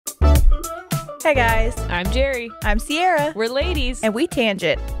Hey guys, I'm Jerry. I'm Sierra, We're ladies. and we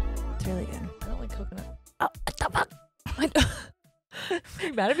tangent. It's really good. I don't like coconut. Oh, what the fuck? Are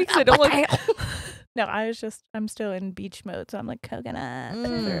you mad at me because I don't like... No, I'm still in beach mode, so I'm like coconut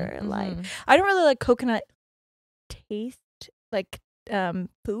or like. mhm. I don't really like coconut taste, like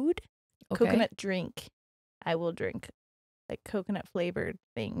food. Okay. Coconut drink. I will drink like coconut flavored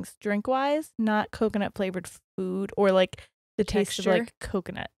things, drink wise, not coconut flavored food or like the taste of Texture? like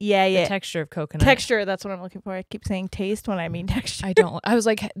coconut. Yeah, The yeah. texture of coconut. Texture, that's what I'm looking for. I keep saying taste when I mean texture. I was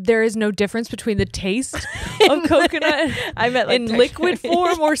like, there is no difference between the taste of coconut I meant like in texture. liquid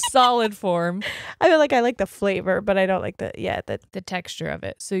form or solid form. I feel like I like the flavor, but I don't like the The texture of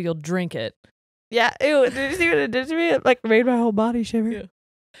it. So you'll drink it. yeah. Ew, did you see what it did to me? It like made my whole body shiver. Yeah.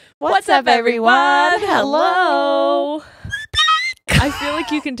 What's up, everyone? Hello. I feel like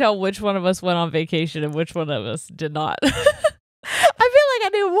you can tell which one of us went on vacation and which one of us did not. I feel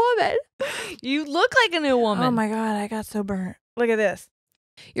like a new woman. You look like a new woman. Oh my god, I got so burnt. Look at this.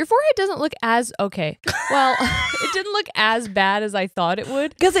 Your forehead doesn't look as okay. Well, it didn't look as bad as I thought it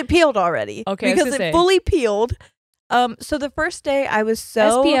would. Because it peeled already. Okay, Because it fully peeled. So the first day I was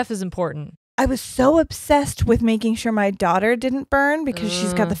SPF is important. I was so obsessed with making sure my daughter didn't burn because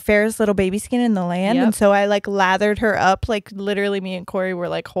she's got the fairest little baby skin in the land. Yep. And so I like lathered her up. Like literally me and Corey were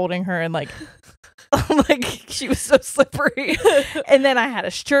like holding her and like like she was so slippery. And then I had a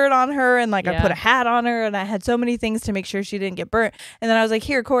shirt on her and like I put a hat on her and I had so many things to make sure she didn't get burnt. And then I was like,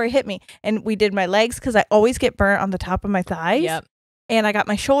 here, Corey, hit me. And we did my legs because I always get burnt on the top of my thighs. Yep. And I got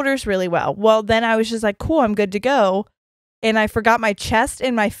my shoulders really well. Well, then I was just like, cool, I'm good to go. And I forgot my chest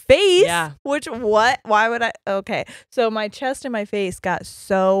and my face. Yeah. Which, what? Why would I? Okay. So my chest and my face got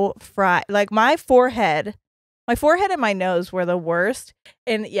so fried. Like my forehead and my nose were the worst.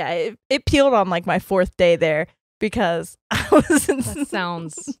 And yeah, it peeled on like my fourth day there because I was in. That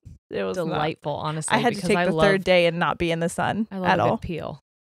sounds it was delightful, honestly. I had to take the third day and not be in the sun I love at a all. good peel.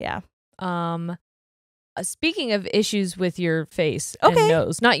 Yeah. Speaking of issues with your face Okay. and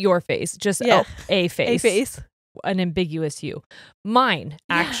nose, not your face, just Yeah. a face. A face. An ambiguous hue. Mine,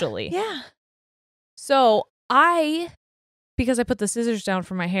 actually. Yeah. So because I put the scissors down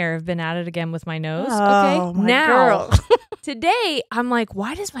for my hair, have been at it again with my nose. Oh, Okay. my Now, girl. today, I'm like,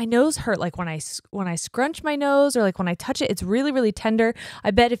 why does my nose hurt? Like when I scrunch my nose or like when I touch it, it's really, really tender.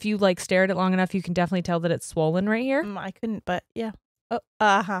 I bet if you like stare at it long enough, you can definitely tell that it's swollen right here. I couldn't, but yeah. Oh,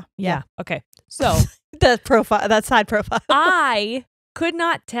 uh-huh. Yeah. Okay. So that side profile. I could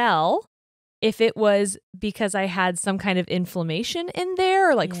not tell if it was because I had some kind of inflammation in there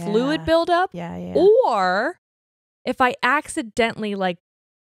or like fluid buildup. Yeah. Or if I accidentally like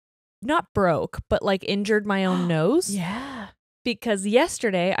not broke, but like injured my own nose. Yeah. Because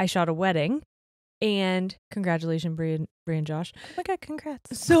yesterday I shot a wedding and congratulations, Brie and Josh. Oh my god,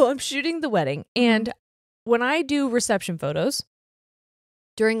 congrats. So I'm shooting the wedding and when I do reception photos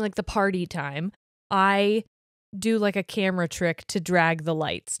during like the party time, I do like a camera trick to drag the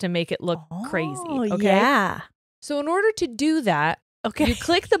lights to make it look crazy. Okay. Yeah. So in order to do that, Okay. you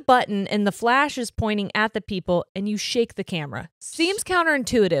click the button and the flash is pointing at the people and you shake the camera. Seems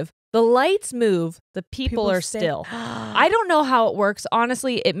counterintuitive. The lights move, the people are still. I don't know how it works.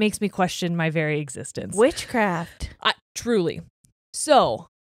 Honestly, it makes me question my very existence. Witchcraft. Truly. So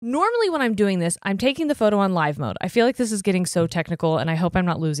normally when I'm doing this, I'm taking the photo on live mode. I feel like this is getting so technical and I hope I'm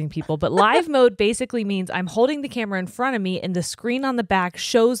not losing people. But live mode basically means I'm holding the camera in front of me and the screen on the back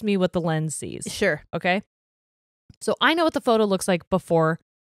shows me what the lens sees. Sure. Okay. So I know what the photo looks like before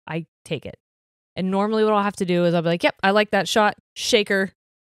I take it. And normally what I'll have to do is I'll be like, yep, I like that shot, shaker,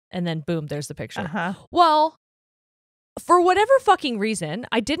 and then boom, there's the picture. Uh-huh. Well, for whatever fucking reason,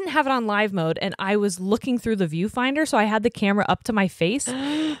 I didn't have it on live mode and I was looking through the viewfinder. So I had the camera up to my face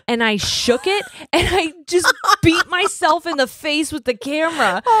and I shook it and I just beat myself in the face with the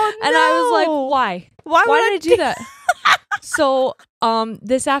camera. Oh, no. And I was like, why? Why Why did I do that? So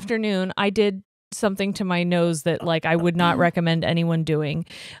this afternoon I did something to my nose that like I would not recommend anyone doing.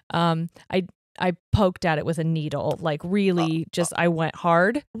 I poked at it with a needle, like really just I went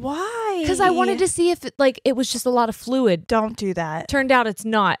hard. Why? Because I wanted to see if it was just a lot of fluid. Don't do that. Turned out it's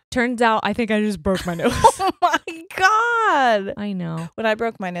not. Turns out I think I just broke my nose. Oh my god. I know. When I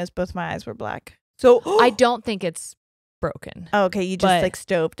broke my nose, both my eyes were black. So I don't think it's broken. okay, you just like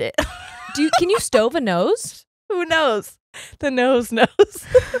stoved it. Can you stove a nose? Who knows? The nose knows.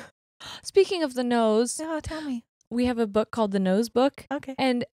 Speaking of the nose, Oh, tell me. we have a book called The Nose Book. Okay.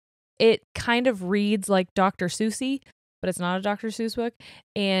 And it kind of reads like Dr. Seussy, but it's not a Dr. Seuss book.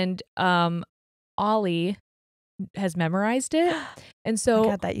 And Ollie has memorized it. And so Oh my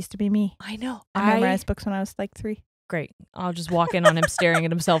god, that used to be me. I know. I memorized books when I was like 3. great. I'll just walk in on him staring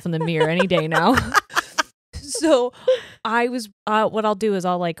at himself in the mirror any day now. So I was, what I'll do is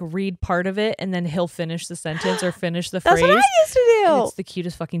I'll like read part of it and then he'll finish the sentence or finish the phrase. That's what I used to do. And it's the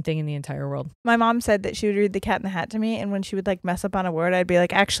cutest fucking thing in the entire world. My mom said that she would read The Cat in the Hat to me, and when she would like mess up on a word, I'd be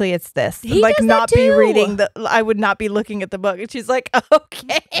like, actually, it's this. He like does not that be too. reading I would not be looking at the book. And she's like,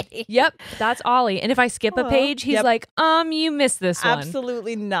 okay. Yep, that's Ollie. And if I skip a page, he's like, you missed this one.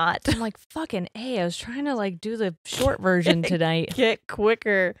 Absolutely not. I'm like, fucking A, I was trying to like do the short version tonight. Get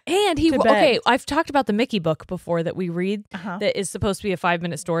quicker. And okay, I've talked about the Mickey book before that we read that is supposed to be a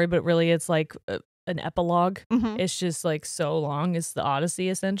 5-minute story, but really it's like an epilogue. It's just like so long. It's the Odyssey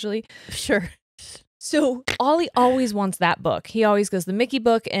essentially. Sure. So Ollie always wants that book. He always goes the Mickey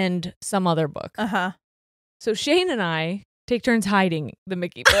book and some other book. So Shane and I take turns hiding the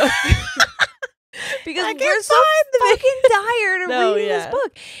Mickey book. Because we're so fucking tired of reading this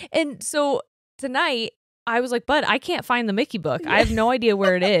book. And so tonight I was like, bud, I can't find the Mickey book. I have no idea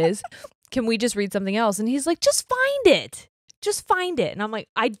where it is. Can we just read something else? And he's like, just find it. Just find it. And I'm like,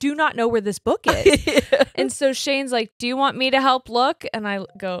 I do not know where this book is. And so Shane's like, do you want me to help look? And I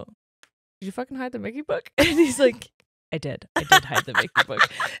go, did you fucking hide the Mickey book? And he's like, I did hide the Mickey book.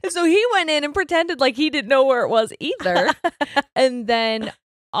 And so he went in and pretended like he didn't know where it was either. And then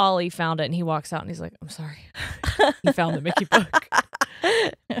Ollie found it and he walks out and he's like, I'm sorry. He found the Mickey book.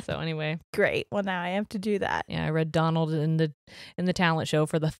 So anyway. Great. Well, now I have to do that. Yeah, I read Donald in the talent show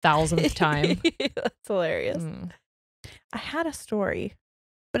for the 1,000th time. That's hilarious. I had a story,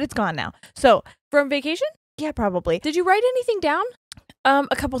 but it's gone now. So from vacation? Yeah, probably. Did you write anything down?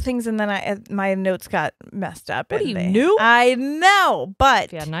 A couple things, and then my notes got messed up. What, are you new? I know, but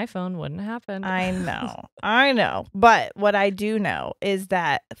if you had an iPhone, wouldn't happen. I know. But what I do know is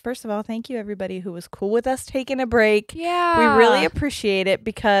that, first of all, thank you everybody who was cool with us taking a break. Yeah, we really appreciate it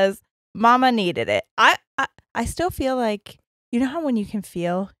because Mama needed it. I still feel like, you know how when you can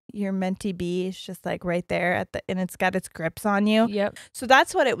feel your mentee bee is just like right there and it's got its grips on you. Yep. So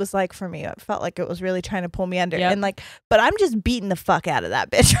that's what it was like for me. It felt like it was really trying to pull me under. Yep. And like, but I'm just beating the fuck out of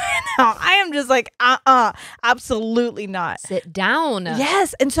that bitch right now. I am just like, absolutely not. Sit down.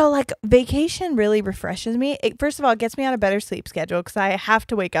 Yes. And so like vacation really refreshes me. First of all, it gets me on a better sleep schedule because I have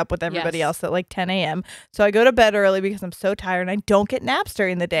to wake up with everybody else at like 10 a.m. So I go to bed early because I'm so tired and I don't get naps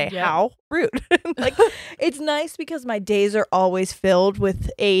during the day. Yep. How rude. Like, it's nice because my days are always filled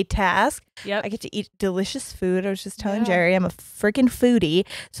with a task. Yep. I get to eat delicious food. I was just telling Jerry I'm a freaking foodie.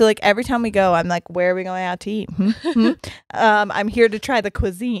 So like every time we go, I'm like, where are we going out to eat? I'm here to try the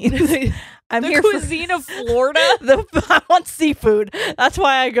cuisine. I'm here cuisine of Florida. I want seafood. That's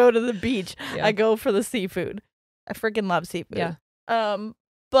why I go to the beach. Yeah. I go for the seafood. I freaking love seafood. Yeah.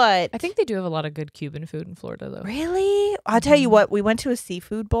 But I think they do have a lot of good Cuban food in Florida though. Really? I'll tell you what, we went to a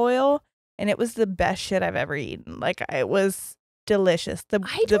seafood boil and it was the best shit I've ever eaten. Like, it was delicious. The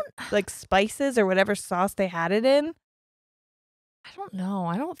like spices or whatever sauce they had it in. I don't know.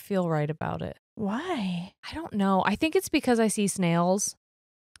 I don't feel right about it. Why? I don't know. I think it's because I see snails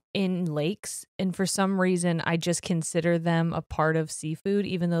in lakes, and for some reason I just consider them a part of seafood,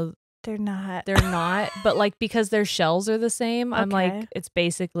 even though they're not. But like, because their shells are the same, I'm like, it's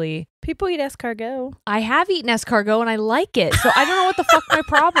basically... People eat escargot. I have eaten escargot and I like it, so I don't know what the fuck my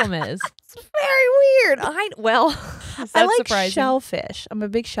problem is. It's very weird. I like surprising. Shellfish. I'm a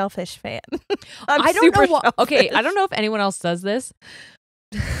big shellfish fan. I don't know what. Okay, I don't know if anyone else does this.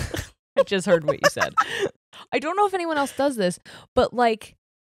 I just heard what you said. I don't know if anyone else does this, but like,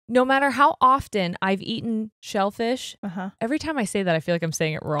 no matter how often I've eaten shellfish, every time I say that, I feel like I'm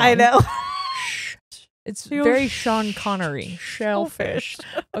saying it wrong. I know. It's very Sean Connery. Shellfish.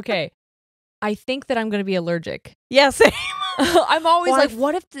 Okay. I think that I'm going to be allergic. Yeah, same. I'm always like,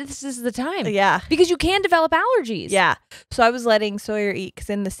 what if this is the time? Yeah. Because you can develop allergies. Yeah. So I was letting Sawyer eat, because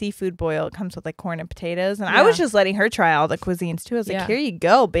in the seafood boil, it comes with like corn and potatoes. And I was just letting her try all the cuisines too. I was like, here you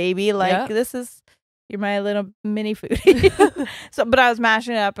go, baby. Like, you're my little mini foodie. But I was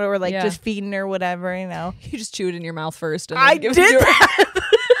mashing it up or like just feeding her whatever, you know. You just chew it in your mouth first. And I did that.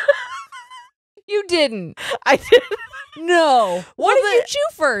 You didn't. I didn't. No. What did you chew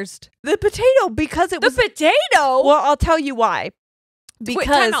first? The potato, because it was... The potato? Well, I'll tell you why. Because... Wait,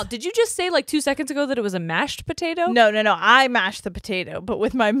 time out. Did you just say like 2 seconds ago that it was a mashed potato? No. I mashed the potato, but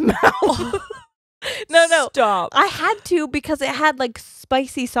with my mouth. No. Stop. I had to because it had like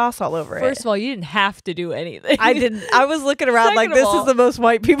spicy sauce all over it. First of all, you didn't have to do anything. I didn't. I was looking around like, this is the most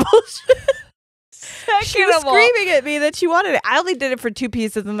white people shit. She was screaming at me that she wanted it. I only did it for 2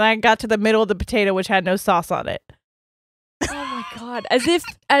 pieces, and then I got to the middle of the potato, which had no sauce on it. Oh my God.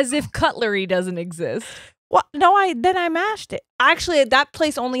 As if cutlery doesn't exist. Well, no, then I mashed it. Actually, that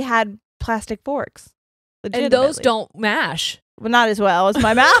place only had plastic forks. And those don't mash. Well, not as well as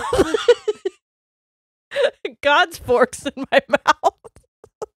my mouth. God's forks in my mouth.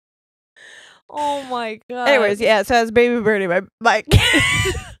 Oh my God. Anyways, yeah, so that's Baby Birdie, my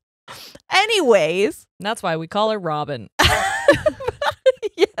Anyways. That's why we call her Robin.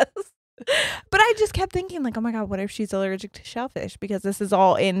 Yes. But I just kept thinking, like, oh my God, what if she's allergic to shellfish? Because this is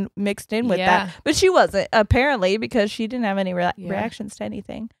all mixed in with that. But she wasn't, apparently, because she didn't have any reactions to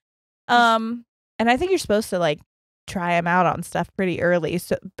anything. And I think you're supposed to, like, try them out on stuff pretty early.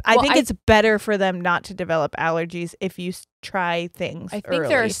 So I think it's better for them not to develop allergies if you try things I think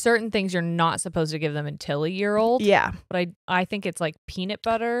there are certain things you're not supposed to give them until a year old. Yeah. But I think it's like peanut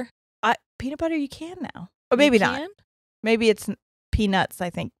butter. Peanut butter you can now. Or maybe not. Maybe it's peanuts,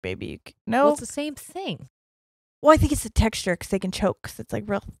 I think. Maybe no. Well, it's the same thing. Well, I think it's the texture because they can choke because it's like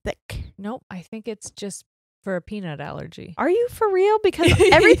real thick. Nope. I think it's just for a peanut allergy. Are you for real? Because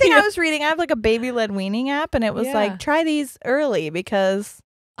everything I was reading, I have like a baby-led weaning app, and it was like, try these early because...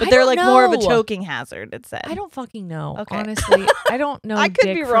 But they're like more of a choking hazard, it said. I don't fucking know. Okay. Honestly, I don't know. I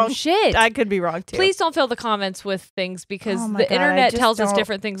could be wrong. Shit. I could be wrong too. Please don't fill the comments with things because the internet tells us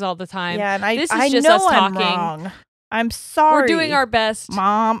different things all the time. Yeah, and this is just us talking. I'm wrong. I'm sorry. We're doing our best.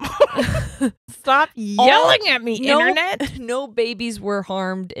 Mom. Stop yelling at me, internet. No babies were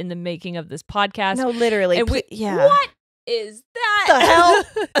harmed in the making of this podcast. No, literally. And what is that? The hell?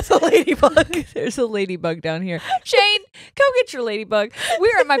 That's a ladybug. There's a ladybug down here. Shane, come get your ladybug.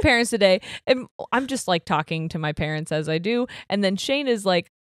 We were at my parents today, and I'm just like talking to my parents as I do, and then Shane is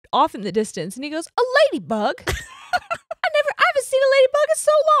like off in the distance, and he goes, "A ladybug? I haven't seen a ladybug in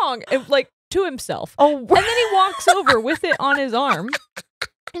so long." And like to himself. Oh, and then he walks over with it on his arm,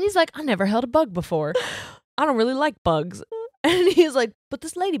 and he's like, "I never held a bug before. I don't really like bugs." And he's like, "But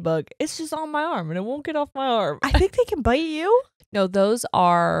this ladybug, it's just on my arm and it won't get off my arm." I think they can bite you. No, those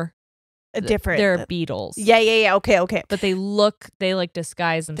are different. They're beetles. Yeah. Okay. But they like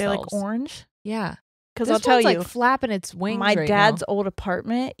disguise themselves. They're like orange. Yeah. Because I'll tell you, like flapping its wings. My dad's old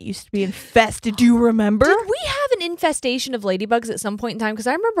apartment used to be infested. Do you remember? Did we have an infestation of ladybugs at some point in time? Because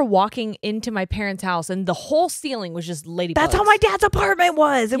I remember walking into my parents' house and the whole ceiling was just ladybugs. That's how my dad's apartment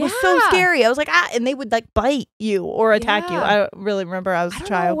was. It was so scary. I was like, and they would like bite you or attack you. I really remember I was a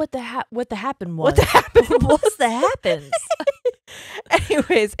child. I don't know what the happen was. What the happen? What's the happens?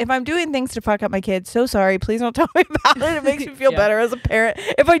 Anyways, if I'm doing things to fuck up my kids, so sorry. Please don't tell me about it. It makes me feel better as a parent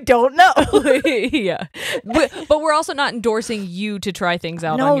if I don't know. Yeah. But we're also not endorsing you to try things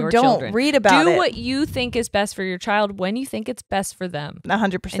out on your children. Read about it. Do what you think is best for your child when you think it's best for them.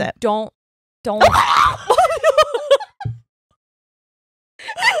 100%. And don't.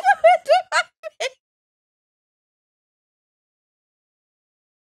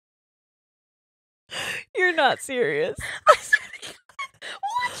 You're not serious.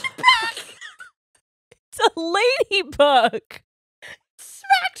 Watch your back. It's a ladybug.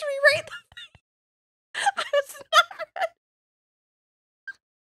 Smacked me right in the face. I was not ready.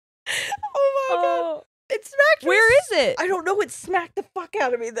 Oh my God. It smacked me. Where is it? I don't know. It smacked the fuck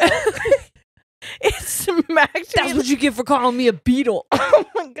out of me though. It smacked me. That's what you get for calling me a beetle. Oh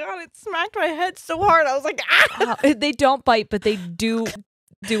my God. It smacked my head so hard. I was like, ah. They don't bite, but they do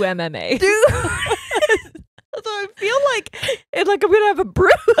MMA. Dude. So I feel like I'm gonna have a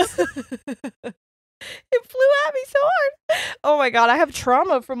bruise. It flew at me so hard. Oh my God, I have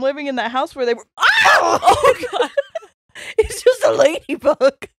trauma from living in that house where they were. Oh God, it's just a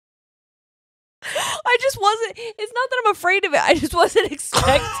ladybug. I just wasn't. It's not that I'm afraid of it. I just wasn't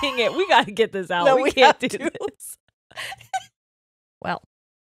expecting it. We got to get this out. No, we can't do this. Well.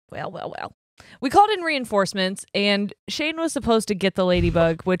 We called in reinforcements, and Shane was supposed to get the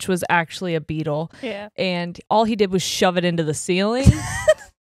ladybug, which was actually a beetle. Yeah. And all he did was shove it into the ceiling.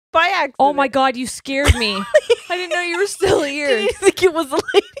 By accident. Oh my God, you scared me. I didn't know you were still here. Did you think it was a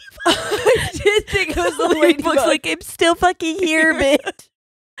ladybug? I did think it was a ladybug. Like, I'm still fucking here, bitch.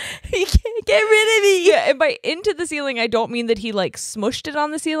 He can't get rid of me. Yeah, and by into the ceiling, I don't mean that he like smushed it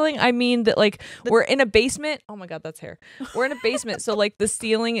on the ceiling. I mean that like we're in a basement. Oh my God, that's hair. We're in a basement, so like the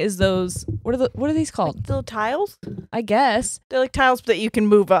ceiling is those. What are these called? Like little tiles? I guess they're like tiles that you can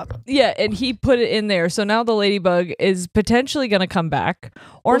move up. Yeah, and he put it in there, so now the ladybug is potentially gonna come back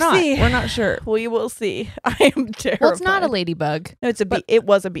or not. See. We're not sure. We will see. I am terrified. Well, it's not a ladybug. No, it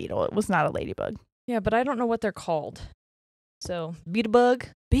was a beetle. It was not a ladybug. Yeah, but I don't know what they're called. So beetlebug.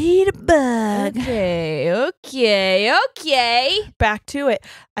 Beetlebug. Okay. Back to it.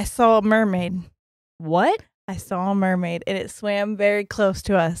 I saw a mermaid. What? I saw a mermaid, and it swam very close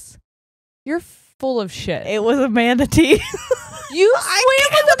to us. You're full of shit. It was a manatee. You swam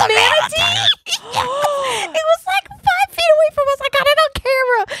with a manatee? It was like 5 feet away from us. I got it on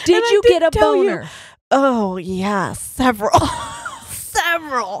camera. Did you get a boner? Oh yeah, several.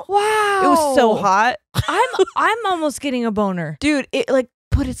 Several. Wow. It was so hot. I'm almost getting a boner. Dude, it like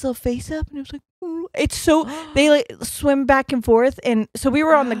put its little face up and it was like, ooh. It's so they like swim back and forth. And so we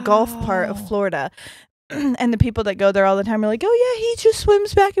were on the Gulf part of Florida. And the people that go there all the time are like, oh yeah, he just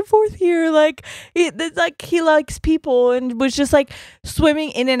swims back and forth here. Like it's like he likes people, and was just like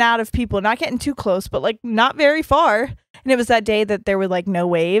swimming in and out of people, not getting too close, but like not very far. And it was that day that there were like no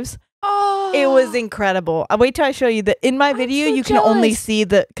waves. Oh, It was incredible. I'll wait till I show you that in my video. so You can only jealous. see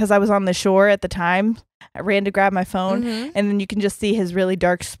because I was on the shore at the time. I ran to grab my phone, Mhm. and then you can just see his really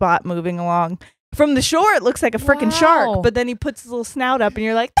dark spot moving along. From the shore, it looks like a freaking Wow. shark, but then he puts his little snout up, and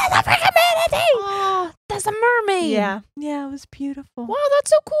you're like, that's a freaking manatee! Oh, that's a mermaid. Yeah, it was beautiful. Wow, that's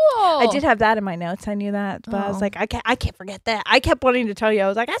so cool. I did have that in my notes. I knew that, but I was Oh. like, I can't forget that. I kept wanting to tell you. I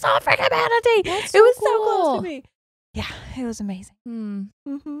was like, I saw a freaking manatee. That's It was so so close cool. to me. Yeah, it was amazing. Hmm.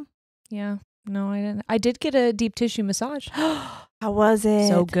 Yeah. No, I didn't. I did get a deep tissue massage. How was it?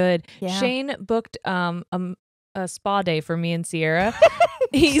 So good. Yeah. Shane booked a spa day for me and Sierra.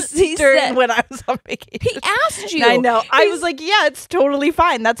 he During said when I was on vacation. he asked you. I know. I He's- was like, yeah, it's totally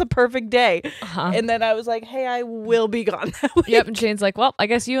fine. That's a perfect day. Uh-huh. And then I was like, hey, I will be gone that week. Yep. And Shane's like, well, I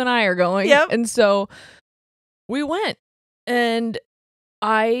guess you and I are going. Yep. And so we went, and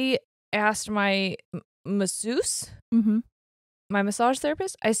I asked my masseuse, Mm-hmm. my massage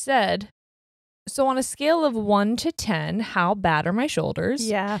therapist, I said, so on a scale of 1 to 10, how bad are my shoulders?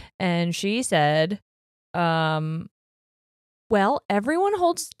 Yeah. And she said, well, everyone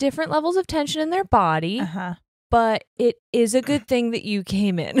holds different levels of tension in their body, Uh-huh. but it is a good thing that you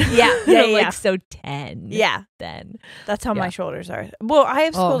came in. Yeah, And I'm yeah. like, so 10. Yeah. Then. That's how Yeah. my shoulders are. Well, I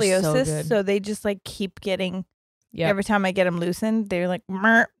have Oh, so scoliosis, good. so they just like keep getting, Yeah. every time I get them loosened, they're like,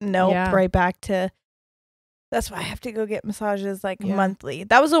 nope, Yeah. right back to. That's why I have to go get massages like Yeah. monthly.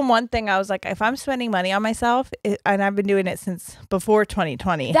 That was the one thing I was like, if I'm spending money on myself, and I've been doing it since before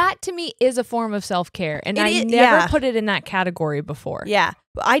 2020. That to me is a form of self-care, and It I is- never yeah. put it in that category before. Yeah,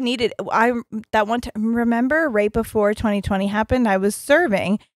 I needed. That one time. Remember, right before 2020 happened, I was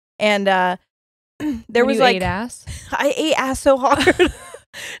serving, and there When was you like ate ass. I ate ass so hard.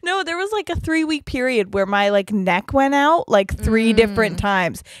 No, there was like a 3-week period where my like neck went out like 3 different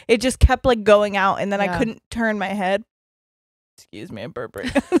times. It just kept like going out, and then I Yeah. couldn't turn my head. Excuse me, I'm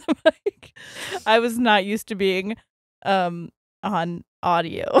burping. Like, I was not used to being on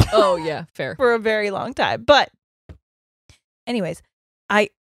audio Oh yeah, fair. for a very long time. But anyways,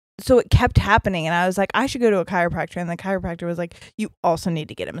 so it kept happening, and I was like, I should go to a chiropractor, and the chiropractor was like, you also need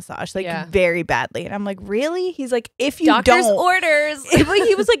to get a massage, like Yeah. very badly. And I'm like, really? He's like, if you Doctor's don't, orders.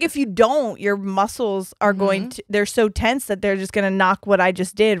 he was like, if you don't, your muscles are going to, they're so tense that they're just going to knock what I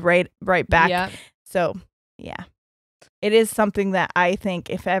just did right back. Yeah. So yeah, it is something that I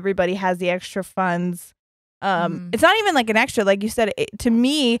think if everybody has the extra funds, it's not even like an extra, like you said, to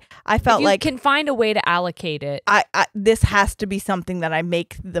me, I If felt you like can find a way to allocate it. I this has to be something that I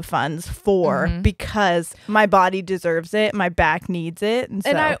make the funds for, Mhm. because my body deserves it. My back needs it. And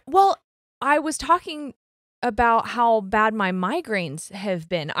so, I was talking about how bad my migraines have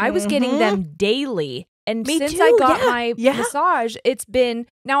been. I was getting them daily. And Me since too, I got yeah, my yeah. massage, it's been,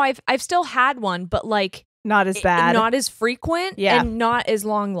 now I've still had one, but like not as bad. not as frequent Yeah. and not as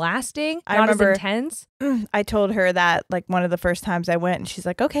long lasting, I not remember- as intense. I told her that like one of the first times I went, and she's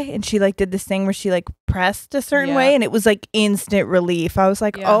like, okay. And she like did this thing where she like pressed a certain Yeah. way, and it was like instant relief. I was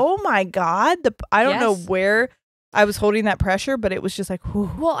like, Yeah. oh my God. I don't know Yes. where I was holding that pressure, but it was just like, whew.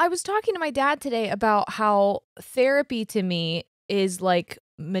 Well, I was talking to my dad today about how therapy to me is like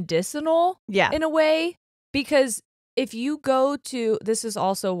medicinal Yeah. in a way, because if you go to, this is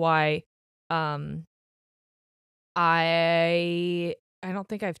also why I don't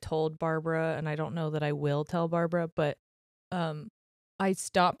think I've told Barbara, and I don't know that I will tell Barbara, but I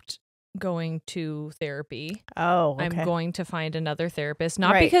stopped going to therapy. Oh, okay. I'm going to find another therapist,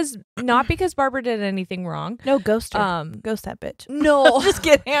 not Right. because Barbara did anything wrong. No, ghost her. Ghost that bitch. No, I'm just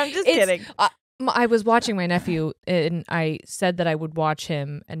kidding. I'm just It's- kidding. I was watching my nephew, and I said that I would watch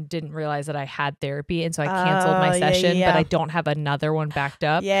him and didn't realize that I had therapy. And so I canceled my Oh, yeah, session, yeah. but I don't have another one backed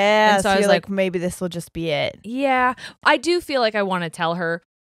up. Yeah. and so I you're was like, like- maybe this will just be it. Yeah, I do feel like I want to tell her,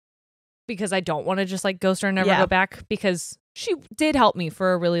 because I don't want to just like ghost her and never Yeah. go back, because she did help me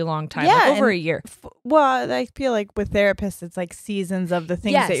for a really long time, Yeah, like over and- a year. Well, I feel like with therapists, it's like seasons of the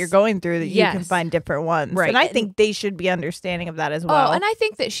things that Yes. you're going through that you can Yes. find different ones. Right. And I And- think they should be understanding of that as well. Oh, and I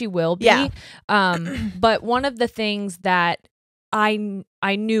think that she will be. Yeah. But one of the things that I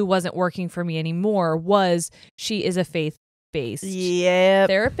knew wasn't working for me anymore was she is a faith-based Yep.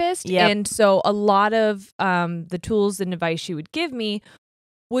 therapist. Yep. And so a lot of the tools and advice she would give me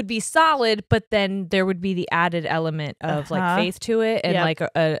would be solid, but then there would be the added element of like faith to it and like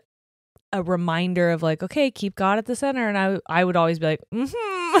a reminder of like, okay, keep God at the center. And I would always be like,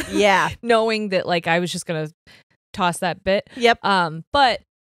 yeah, knowing that like I was just gonna toss that bit. Yep. But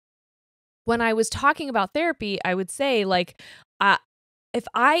when I was talking about therapy, I would say like, if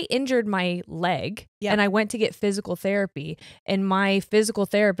I injured my leg and I went to get physical therapy and my physical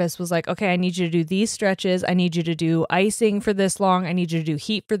therapist was like, okay, I need you to do these stretches. I need you to do icing for this long. I need you to do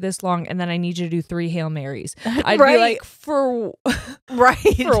heat for this long. And then I need you to do 3 Hail Marys. I'd be like, for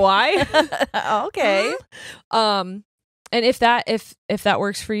why? Okay. And if that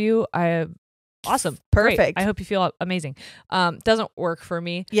works for you, awesome. Perfect. Great. I hope you feel amazing. Doesn't work for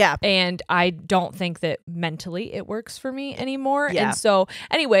me. Yeah. And I don't think that mentally it works for me anymore. Yeah. And so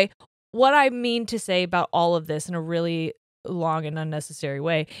anyway, what I mean to say about all of this in a really long and unnecessary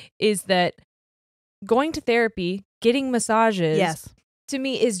way is that going to therapy, getting massages, to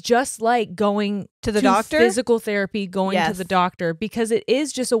me is just like going to the doctor, physical therapy, going to the doctor, because it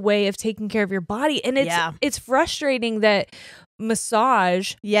is just a way of taking care of your body. And it's frustrating that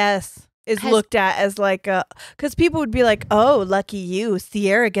massage is looked at as like because people would be like, oh, lucky you,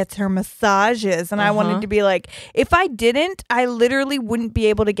 Sierra gets her massages. And I wanted to be like, if I didn't, I literally wouldn't be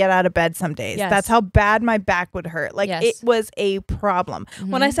able to get out of bed some days. That's how bad my back would hurt. Like it was a problem.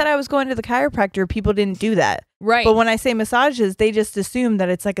 When I said I was going to the chiropractor, people didn't do that. Right. But when I say massages, they just assume that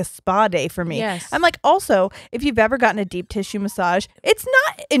it's like a spa day for me. Yes. I'm like, also, if you've ever gotten a deep tissue massage, it's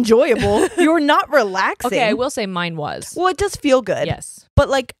not enjoyable. You're not relaxing. Okay, I will say mine was. Well, it does feel good. Yes. But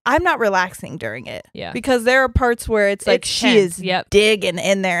like, I'm not relaxing during it. Yeah. Because there are parts where it's like she is digging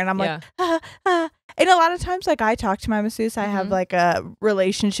in there and I'm like, And a lot of times, like, I talk to my masseuse. I have like a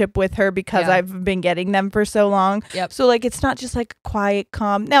relationship with her because I've been getting them for so long. Yep. So like, it's not just like quiet,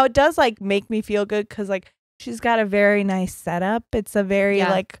 calm. Now it does like make me feel good because like she's got a very nice setup. It's a very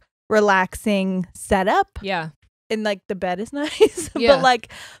like relaxing setup. Yeah. And like the bed is nice.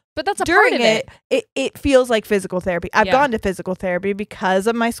 But that's a during part of it feels like physical therapy. I've gone to physical therapy because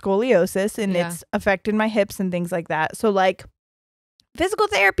of my scoliosis and it's affected my hips and things like that. So like physical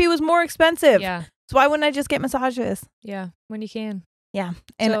therapy was more expensive. Yeah. So why wouldn't I just get massages? Yeah, when you can. Yeah.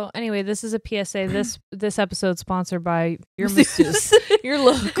 And so anyway, this is a PSA. This episode sponsored by your masseuse, your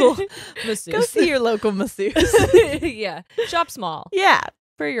local masseuse. Go see your local masseuse. Yeah. Shop small. Yeah.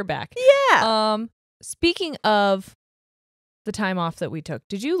 For your back. Yeah. Speaking of the time off that we took,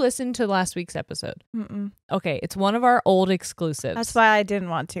 did you listen to last week's episode? Mm-mm. Okay, it's one of our old exclusives. That's why I didn't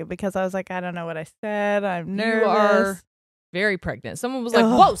want to, because I was like, I don't know what I said. I'm nervous. You are very pregnant. Someone was like,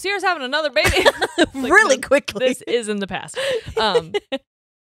 whoa, Sierra's having another baby. Like, really quickly. This is in the past.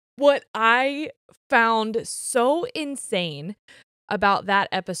 What I found so insane about that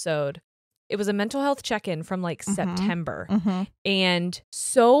episode, it was a mental health check-in from like September. And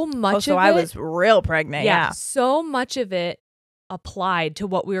so much of it. I was real pregnant. Yeah. So much of it applied to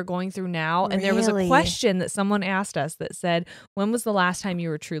what we were going through now. And there was a question that someone asked us that said, when was the last time you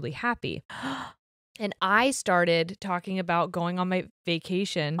were truly happy? And I started talking about going on my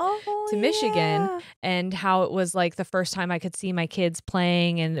vacation to Michigan and how it was like the first time I could see my kids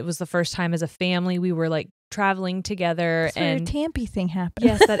playing. And it was the first time as a family we were like traveling together. That's and where your tampy thing happened.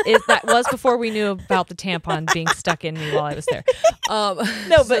 Yes, that was before we knew about the tampon being stuck in me while I was there.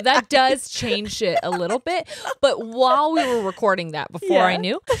 No, but that does change it a little bit. But while we were recording that, before I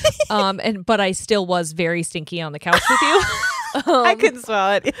knew, but I still was very stinky on the couch with you. I couldn't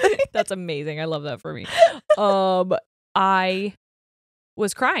swallow it. That's amazing. I love that for me. I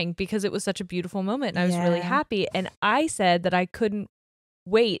was crying because it was such a beautiful moment and I was really happy. And I said that I couldn't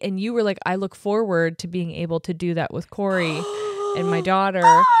wait. And you were like, I look forward to being able to do that with Corey and my daughter.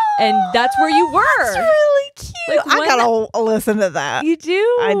 And that's where you were. That's really cute. Like, I gotta listen to that. You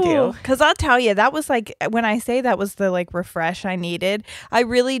do? I do. Because I'll tell you, that was like, when I say that was the like refresh I needed, I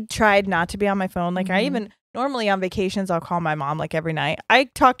really tried not to be on my phone. Like I even, normally on vacations, I'll call my mom like every night. I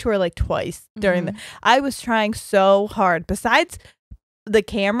talked to her like twice during I was trying so hard. Besides the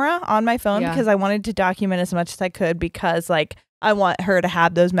camera on my phone, because I wanted to document as much as I could, because like I want her to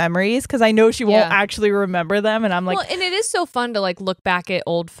have those memories, because I know she won't actually remember them. And I'm like, well, and it is so fun to like look back at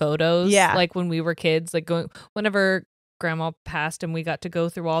old photos. Yeah. Like when we were kids, like whenever grandma passed and we got to go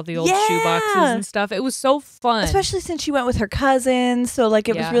through all the old shoe boxes and stuff. It was so fun. Especially since she went with her cousins. So like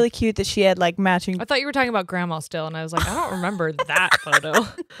it was really cute that she had like matching. I thought you were talking about grandma still. And I was like, I don't remember that photo.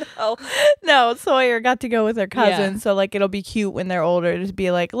 No, Sawyer got to go with her cousins. Yeah. So like it'll be cute when they're older to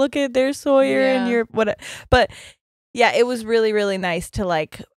be like, look at their Sawyer and your what. But yeah, it was really, really nice to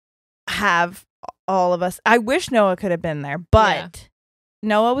like have all of us. I wish Noah could have been there, but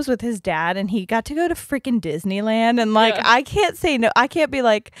Noah was with his dad and he got to go to freaking Disneyland. And like, I can't say no. I can't be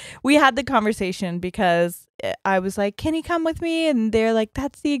like, we had the conversation because I was like, can he come with me? And they're like,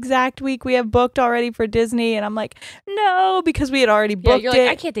 that's the exact week we have booked already for Disney. And I'm like, no, because we had already booked you're it. like,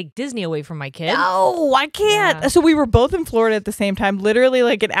 I can't take Disney away from my kid. No, I can't. Yeah. So we were both in Florida at the same time, literally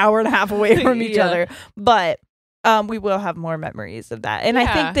like an hour and a half away from each other. But we will have more memories of that. And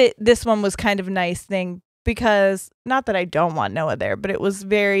I think that this one was kind of a nice thing because not that I don't want Noah there, but it was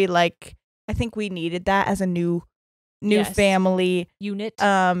very like, I think we needed that as a new family unit.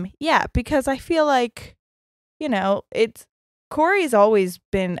 Yeah, because I feel like, you know, Corey's always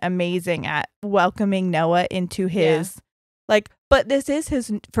been amazing at welcoming Noah into his like, but this is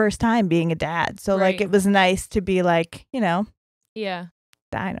his first time being a dad. So like, it was nice to be like, you know,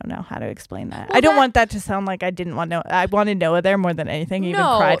 I don't know how to explain that. Well, I don't want that to sound like I didn't want Noah. I wanted Noah there more than anything. Even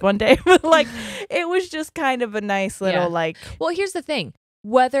cried one day. But like, it was just kind of a nice little like. Well, here's the thing.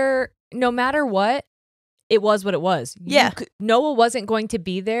 No matter what, it was what it was. Noah wasn't going to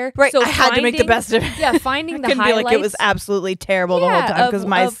be there. Right. So I had to make the best of it. Yeah, finding the highlights. Be like it was absolutely terrible the whole time because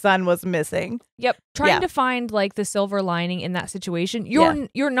my son was missing. Yep. Trying to find like the silver lining in that situation.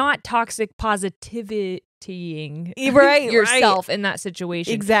 You're not toxic positivitying yourself in that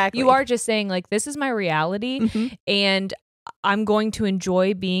situation. Exactly. You are just saying like, this is my reality and I'm going to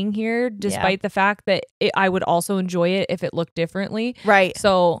enjoy being here despite the fact that I would also enjoy it if it looked differently. Right.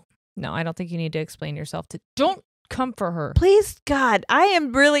 So no, I don't think you need to explain yourself don't come for her. Please, God, I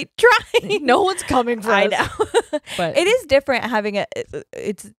am really trying. No one's coming for us. I know. But it is different having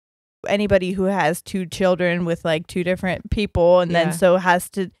it's anybody who has two children with like two different people and then so has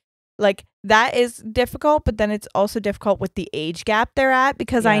to like that is difficult, but then it's also difficult with the age gap they're at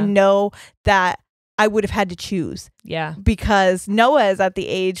because I know that I would have had to choose. Yeah. Because Noah is at the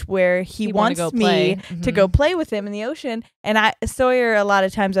age where he wants me to go play with him in the ocean. And Sawyer, a lot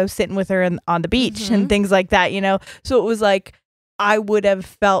of times I was sitting with her on the beach and things like that, you know? So it was like, I would have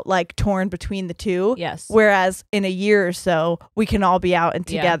felt like torn between the two. Yes. Whereas in a year or so, we can all be out and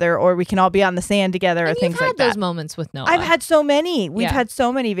together or we can all be on the sand together or things like that. You've had those moments with Noah. I've had so many. We've had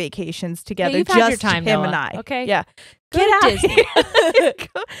so many vacations together. You've just had your time, him Noah. and I. Okay. Yeah. Get out. Disney.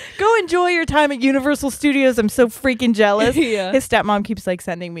 Go enjoy your time at Universal Studios. I'm so freaking jealous. His stepmom keeps like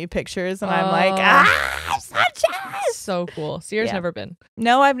sending me pictures and I'm like, I'm so jealous. So cool. Sierra's never been.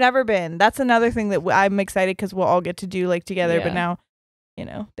 No, I've never been. That's another thing that I'm excited because we'll all get to do like together. But now, you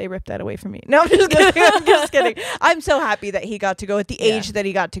know, they ripped that away from me. No, I'm just kidding. I'm just kidding. I'm so happy that he got to go at the age that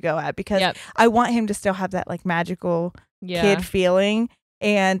he got to go at because I want him to still have that like magical kid feeling.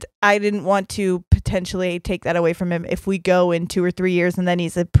 And I didn't want to potentially take that away from him if we go in 2 or 3 years and then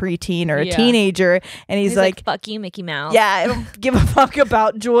he's a preteen or a teenager and he's like, fuck you, Mickey Mouse. Yeah, I don't give a fuck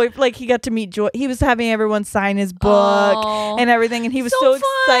about Joy. Like he got to meet Joy. He was having everyone sign his book and everything. And he was so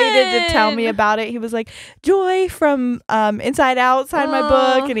excited to tell me about it. He was like, Joy from Inside Out signed my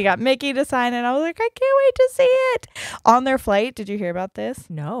book and he got Mickey to sign it. I was like, I can't wait to see it. On their flight, did you hear about this?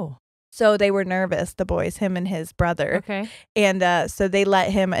 No. So they were nervous, the boys, him and his brother. Okay. And so they let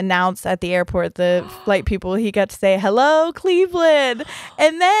him announce at the airport, the flight people, he got to say, hello, Cleveland.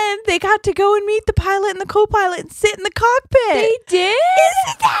 And then they got to go and meet the pilot and the co-pilot and sit in the cockpit. They did?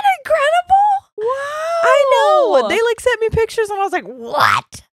 Isn't that incredible? Wow. I know. They like sent me pictures and I was like,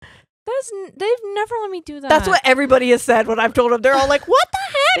 what? They've never let me do that. That's what everybody has said when I've told them. They're all like, what the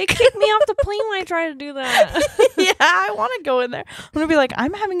heck? They kicked me off the plane when I tried to do that. Yeah, I want to go in there. I'm going to be like,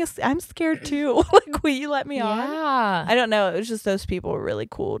 I'm scared too. Like, will you let me on? Yeah. I don't know. It was just those people were really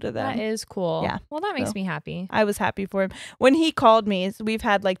cool to them. That is cool. Yeah. Well, that makes me happy. I was happy for him. When he called me, we've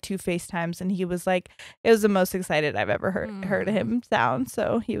had like 2 FaceTimes and he was like, it was the most excited I've ever heard him sound.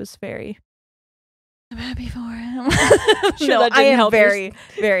 So he was I'm happy for him. I am very,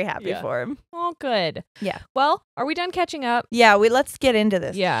 very happy for him. Oh, good. Yeah. Well, are we done catching up? Yeah, let's get into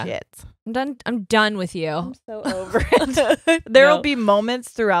this shit. I'm done with you. I'm so over it. There will be moments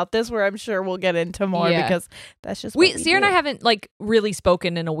throughout this where I'm sure we'll get into more because that's just what we Sierra and I haven't like really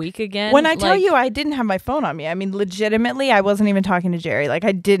spoken in a week again. When I tell you I didn't have my phone on me, I mean legitimately I wasn't even talking to Jerry. Like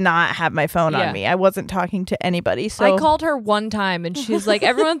I did not have my phone on me. I wasn't talking to anybody. So I called her one time and she's like,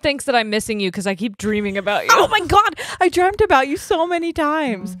 everyone thinks that I'm missing you because I keep dreaming about you. Oh my God. I dreamt about you so many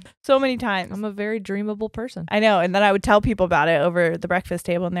times. So many times. I'm a very dreamable person. I know. And then I would tell people about it over the breakfast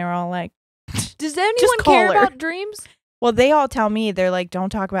table and they were all like, does anyone care about dreams? Well, they all tell me, they're like,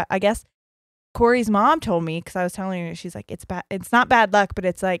 don't talk about, I guess Corey's mom told me, because I was telling her, she's like, it's not bad luck, but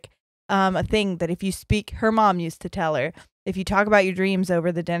it's like a thing that if you speak, her mom used to tell her, if you talk about your dreams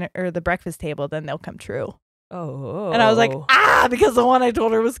over the dinner or the breakfast table, then they'll come true. Oh. And I was like, because the one I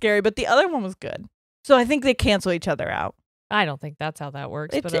told her was scary, but the other one was good. So I think they cancel each other out. I don't think that's how that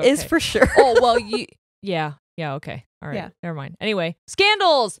works. It but is for sure. Oh, well, yeah, okay. All right, never mind. Anyway,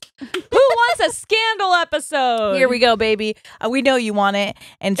 scandals. Who wants a scandal episode? Here we go, baby. We know you want it,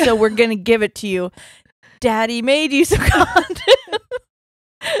 and so we're going to give it to you. Daddy made you some content.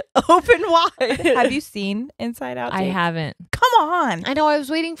 Open wide. Have you seen Inside Out? I haven't. Come on. I know. I was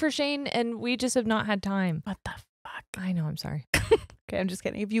waiting for Shane, and we just have not had time. What the fuck? I know. I'm sorry. Okay, I'm just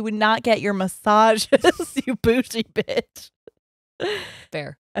kidding. If you would not get your massages, you bougie bitch.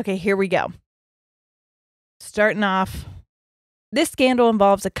 Fair. Okay, here we go. Starting off. This scandal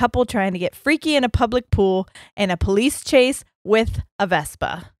involves a couple trying to get freaky in a public pool and a police chase with a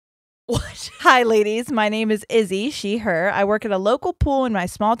Vespa. What? Hi, ladies. My name is Izzy, she, her. I work at a local pool in my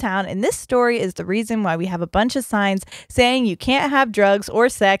small town, and this story is the reason why we have a bunch of signs saying you can't have drugs or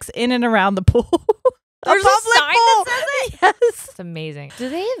sex in and around the pool. There's a sign pool. that says it? Yes. It's amazing. Do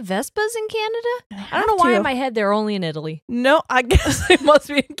they have Vespas in Canada? I have don't know why to. in my head they're only in Italy. No, I guess it must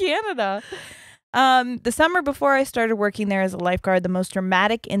be in Canada. The summer before I started working there as a lifeguard, the most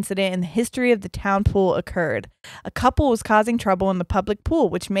dramatic incident in the history of the town pool occurred. A couple was causing trouble in the public pool,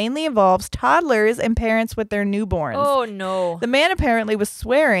 which mainly involves toddlers and parents with their newborns. Oh, no. The man apparently was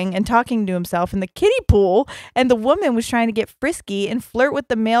swearing and talking to himself in the kiddie pool, and the woman was trying to get frisky and flirt with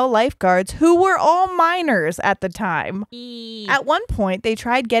the male lifeguards, who were all minors at the time. At one point, they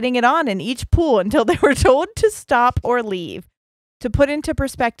tried getting it on in each pool until they were told to stop or leave. To put into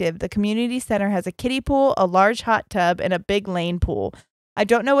perspective, the community center has a kiddie pool, a large hot tub, and a big lane pool. I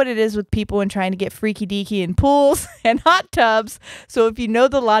don't know what it is with people and trying to get freaky deaky in pools and hot tubs, so if you know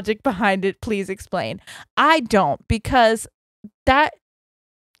the logic behind it, please explain. I don't, because that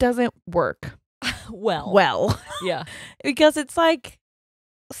doesn't work well. Yeah. Because it's like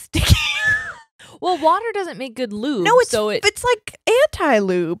sticky. Well, water doesn't make good lube. No, it's like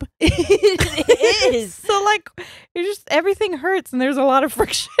anti-lube. It is. So like, everything hurts and there's a lot of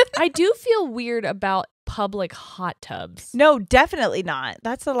friction. I do feel weird about public hot tubs. No, definitely not.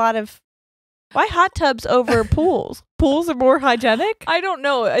 That's a lot of... Why hot tubs over pools? Pools are more hygienic? I don't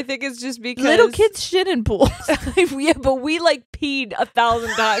know. I think it's just because... Little kids shit in pools. Yeah, but we like peed 1,000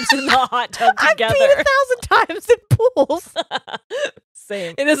 times in the hot tub together. I peed 1,000 times in pools.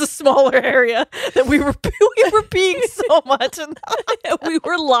 Same. It is a smaller area that we were peeing so much. We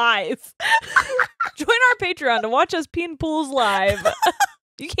were live. Join our Patreon to watch us pee in pools live.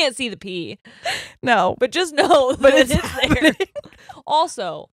 You can't see the pee. No. But just know that it's there.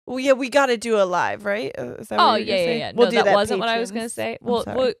 Also... Well, yeah, we got to do a live, right? Is that what you were saying? Yeah. We'll No, do that wasn't what I was going to say.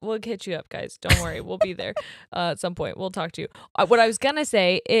 We'll hit you up, guys. Don't worry. We'll be there at some point. We'll talk to you. What I was going to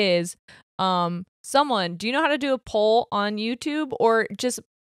say is, someone, do you know how to do a poll on YouTube? Or just,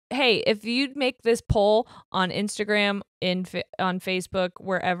 hey, if you'd make this poll on Instagram, on Facebook,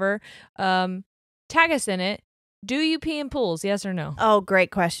 wherever, tag us in it. Do you pee in pools? Yes or no? Oh,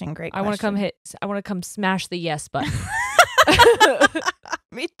 great question. I want to come smash the yes button.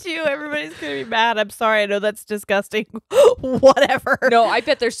 Me too. Everybody's going to be mad. I'm sorry. I know that's disgusting. Whatever. No, I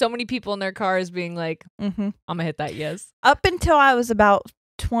bet there's so many people in their cars being like, I'm going to hit that yes. Up until I was about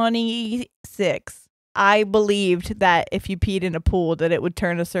 26, I believed that if you peed in a pool that it would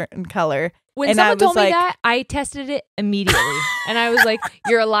turn a certain color. When someone told me that, I tested it immediately. And I was like,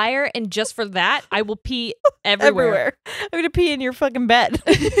 you're a liar. And just for that, I will pee everywhere. I'm going to pee in your fucking bed.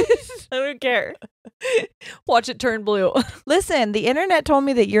 I don't care. Watch it turn blue. Listen, the internet told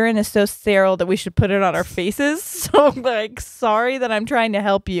me that urine is so sterile that we should put it on our faces. So I'm like, sorry that I'm trying to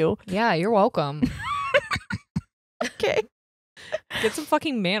help you. Yeah, you're welcome. Okay. Get some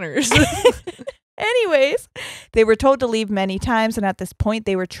fucking manners. Anyways, they were told to leave many times, and at this point,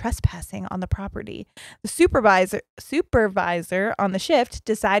 they were trespassing on the property. The supervisor on the shift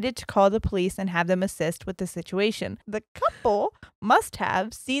decided to call the police and have them assist with the situation. The couple must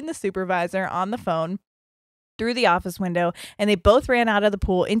have seen the supervisor on the phone through the office window, and they both ran out of the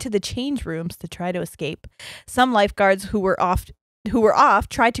pool into the change rooms to try to escape. Some lifeguards who were off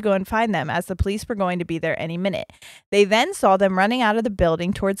tried to go and find them, as the police were going to be there any minute. They then saw them running out of the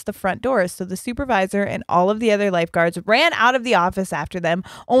building towards the front doors, so the supervisor and all of the other lifeguards ran out of the office after them,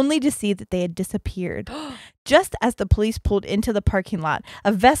 only to see that they had disappeared. Just as the police pulled into the parking lot,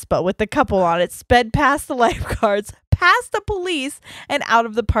 a Vespa with the couple on it sped past the lifeguards, past the police, and out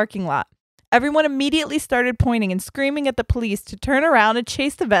of the parking lot. Everyone immediately started pointing and screaming at the police to turn around and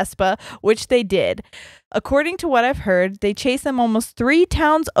chase the Vespa, which they did. According to what I've heard, they chased them almost 3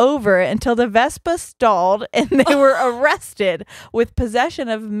 towns over until the Vespa stalled and they were arrested with possession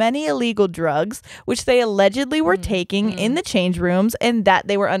of many illegal drugs, which they allegedly were taking in the change rooms and that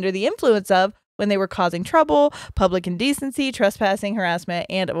they were under the influence of when they were causing trouble, public indecency, trespassing, harassment,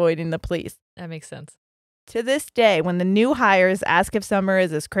 and avoiding the police. That makes sense. To this day, when the new hires ask if summer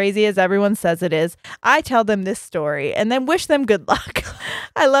is as crazy as everyone says it is, I tell them this story and then wish them good luck.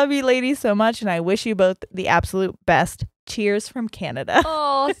 I love you ladies so much, and I wish you both the absolute best. Cheers from Canada.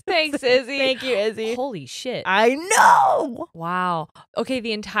 Oh, thanks, Izzy. Thank you, Izzy. Holy shit. I know. Wow. Okay,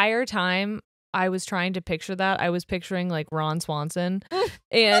 the entire time I was trying to picture that, I was picturing like Ron Swanson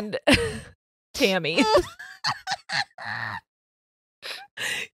and Tammy.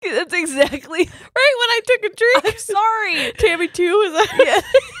 That's exactly right when I took a drink. I'm sorry. Tammy too was that?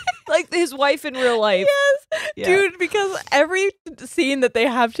 Like his wife in real life. Yes. Yeah. Dude, because every scene that they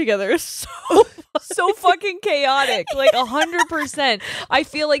have together is so fucking chaotic. Like 100%. I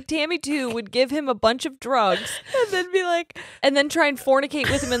feel like Tammy too would give him a bunch of drugs and then be like, and then try and fornicate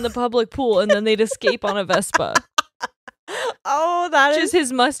with him in the public pool, and then they'd escape on a Vespa. oh, that Just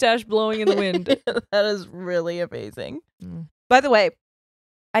his mustache blowing in the wind. That is really amazing. By the way,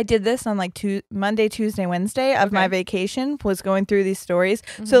 I did this on like Monday, Tuesday, Wednesday of my vacation, was going through these stories.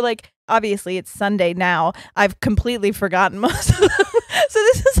 So like, obviously it's Sunday now. I've completely forgotten most of them. So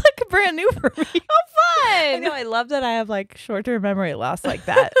this is like brand new for me. How fun. I know. I love that I have like short-term memory loss like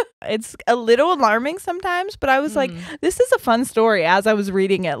that. It's a little alarming sometimes, but I was like, this is a fun story as I was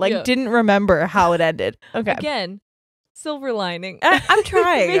reading it. Like, didn't remember how it ended. Okay. Again, silver lining. I'm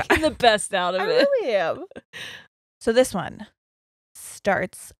trying. Making the best out of I it. really am. So this one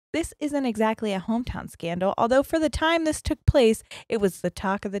starts. This isn't exactly a hometown scandal, although for the time this took place, it was the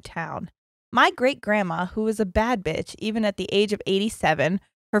talk of the town. My great-grandma, who was a bad bitch even at the age of 87,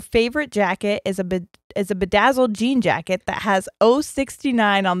 her favorite jacket is a bedazzled jean jacket that has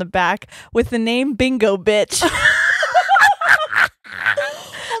 069 on the back with the name Bingo Bitch. Oh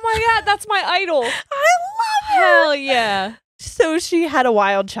my God, that's my idol. I love her. Hell yeah. So she had a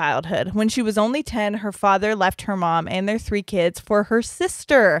wild childhood. When she was only 10, her father left her mom and their 3 kids for her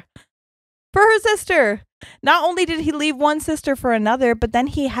sister. Not only did he leave one sister for another, but then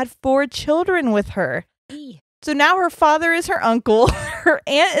he had 4 children with her. So now her father is her uncle, her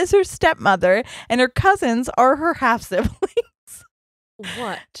aunt is her stepmother, and her cousins are her half-siblings.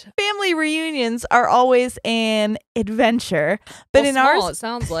 What? Family reunions are always an adventure, but in small, ours, it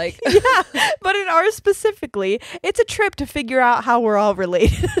sounds like. yeah, but in ours specifically, it's a trip to figure out how we're all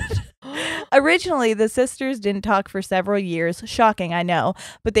related. Originally, the sisters didn't talk for several years. Shocking, I know,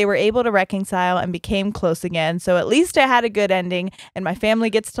 but they were able to reconcile and became close again. So at least it had a good ending, and my family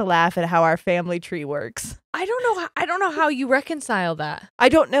gets to laugh at how our family tree works. I don't know how you reconcile that. I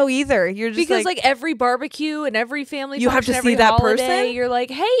don't know either. You're just because like every barbecue and every family you have to every see that holiday, person. You're like,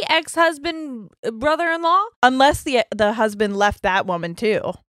 hey, ex-husband, brother-in-law. Unless the husband left that woman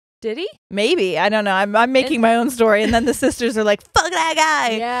too. Did he? Maybe. I don't know. I'm making my own story, and then the sisters are like, fuck that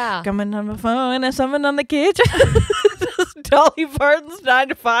guy. Yeah. Coming on the phone and someone on the kitchen. Dolly Parton's 9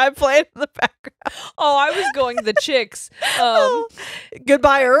 to 5 playing in the background. Oh, I was going the chicks.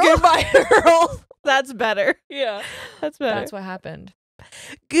 Goodbye, Earl. Goodbye, Earl. That's better. Yeah. That's better. That's what happened.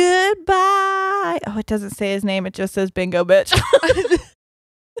 Goodbye. Oh, it doesn't say his name. It just says Bingo Bitch.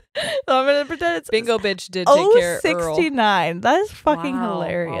 So I'm gonna pretend it's Bingo Bitch did take care of Earl. 69. That is fucking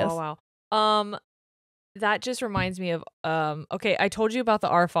hilarious. Wow. That just reminds me of okay, I told you about the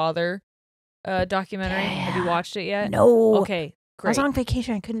Our Father documentary. Yeah. Have you watched it yet? No. Okay, great. I was on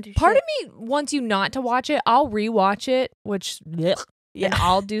vacation. I couldn't do Part shit. of me wants you not to watch it. I'll rewatch it, which and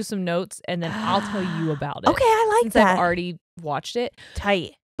I'll do some notes and then I'll tell you about it. Okay, I like since that. I've already watched it.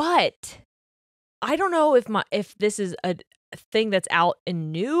 Tight. But I don't know if this is a thing that's out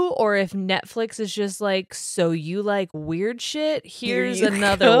and new, or if Netflix is just like, so you like weird shit? Here's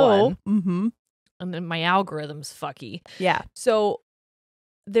another one. Mm-hmm. And then my algorithm's fucky. Yeah. So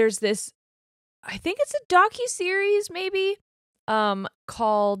there's this, I think it's a docuseries maybe,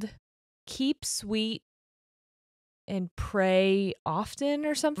 called Keep Sweet and Pray Often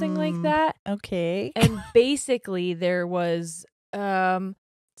or something like that. Okay. And basically there was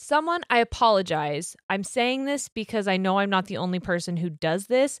someone, I apologize. I'm saying this because I know I'm not the only person who does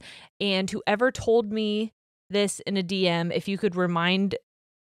this. And whoever told me this in a DM, if you could remind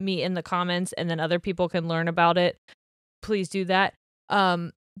me in the comments and then other people can learn about it, please do that.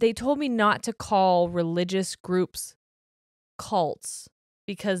 They told me not to call religious groups cults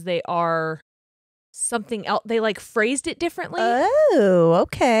because they are something else. They like phrased it differently. Oh,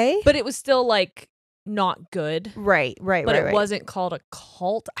 okay. But it was still like not good. Right. But it wasn't called a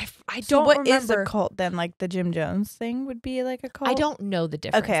cult. I don't what remember. Is a cult then? Like the Jim Jones thing would be like a cult? I don't know the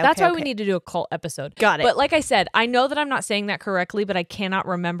difference. Okay, That's why we need to do a cult episode. Got it. But like I said, I know that I'm not saying that correctly, but I cannot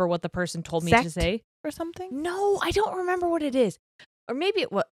remember what the person told me to say. Or something? No, I don't remember what it is. Or maybe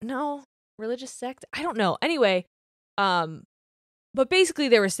it was, no, religious sect? I don't know. Anyway, But basically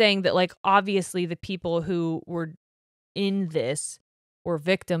they were saying that like obviously the people who were in this were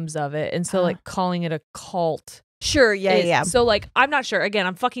victims of it, and so like calling it a cult. Sure, yeah. So like I'm not sure. Again,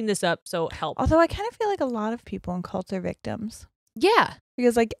 I'm fucking this up, so help. Although I kind of feel like a lot of people in cults are victims. Yeah.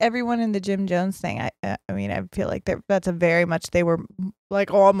 Because like everyone in the Jim Jones thing, I mean, I feel like that's a very much they were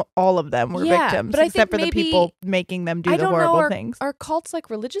like all of them were victims, but except for the people making them do the horrible things. Are cults like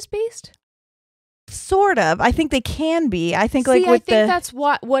religious based? Sort of. I think they can be. I think like with that's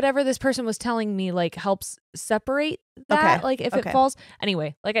whatever this person was telling me like helps separate that. Okay. Like if it falls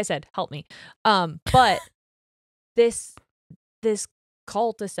anyway. Like I said, help me. But this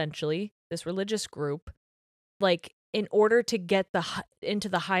cult essentially, this religious group, like. In order to get into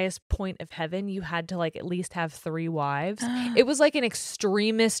the highest point of heaven, you had to like at least have 3 wives. It was like an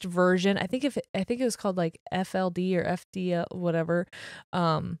extremist version. I think it was called like FLD or FD whatever.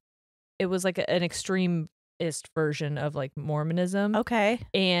 It was like an extremist version of like Mormonism. Okay.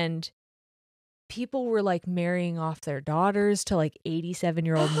 And people were like marrying off their daughters to like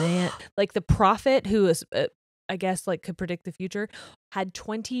 87-year-old man. Like the prophet who was I guess like could predict the future, had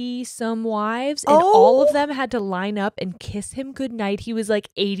 20 some wives, and all of them had to line up and kiss him goodnight. He was like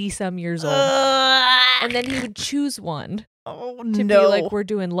 80 some years old. And then he would choose one to be like, we're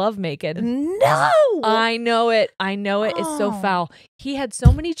doing love making. No. I know it. It's so foul. He had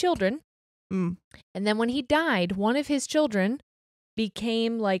so many children. And then when he died, one of his children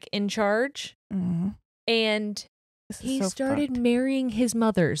became like in charge. And he started marrying his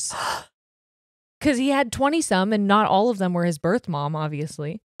mothers. Because he had 20 some, and not all of them were his birth mom,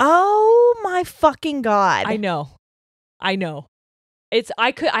 obviously. Oh my fucking God. I know. I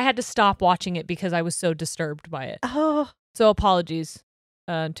had to stop watching it because I was so disturbed by it. Oh. So apologies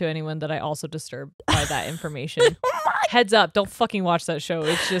to anyone that I also disturbed by that information. Heads up, don't fucking watch that show.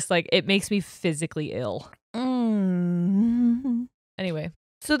 It's just like, it makes me physically ill. Anyway.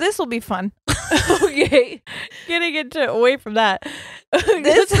 So this will be fun. Okay. Getting away from that.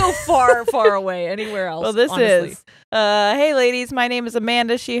 Let's go far away. Anywhere else. Well, this honestly. is. Hey, ladies. My name is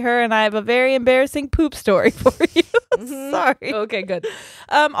Amanda, she, her, and I have a very embarrassing poop story for you. Sorry. Okay, good.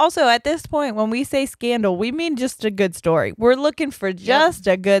 Also, at this point, when we say scandal, we mean just a good story. We're looking for just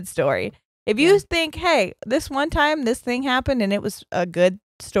a good story. If you think, hey, this one time this thing happened and it was a good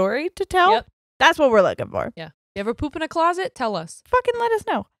story to tell, that's what we're looking for. Yeah. You ever poop in a closet? Tell us. Fucking let us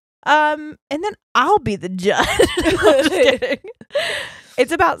know. And then I'll be the judge. Just kidding.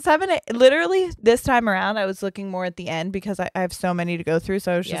 It's about 7. Literally, this time around, I was looking more at the end because I have so many to go through.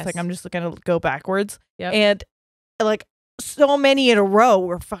 So I was just like, I'm just going to go backwards. Yep. And like so many in a row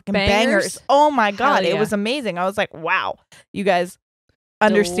were fucking bangers. Oh my God. It was amazing. I was like, wow, you guys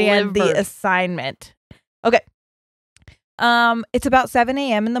understand the assignment. Okay. It's about 7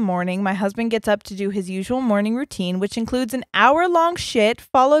 a.m. in the morning. My husband gets up to do his usual morning routine, which includes an hour-long shit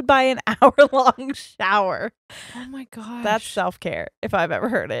followed by an hour-long shower. Oh my gosh. That's self-care, if I've ever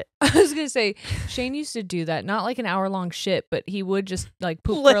heard it. I was going to say, Shane used to do that. Not like an hour-long shit, but he would just like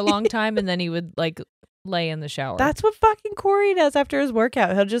poop for a long time and then he would like lay in the shower. That's what fucking Corey does after his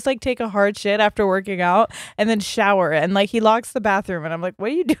workout. He'll just like take a hard shit after working out and then shower, and like he locks the bathroom, and I'm like,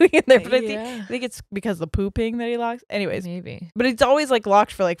 what are you doing in there? But I think it's because the pooping that he locks. Anyways, maybe. But it's always like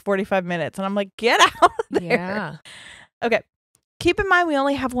locked for like 45 minutes, and I'm like, get out of there. Yeah. Okay. Keep in mind we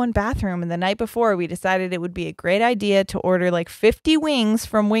only have one bathroom, and the night before we decided it would be a great idea to order like 50 wings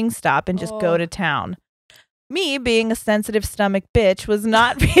from Wingstop and just go to town. Me, being a sensitive stomach bitch, was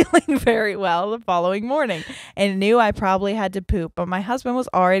not feeling very well the following morning and knew I probably had to poop, but my husband was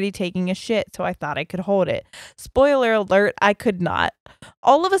already taking a shit, so I thought I could hold it. Spoiler alert, I could not.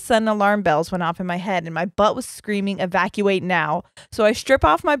 All of a sudden, alarm bells went off in my head and my butt was screaming, evacuate now. So I strip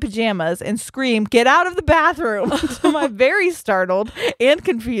off my pajamas and scream, get out of the bathroom, to my very startled and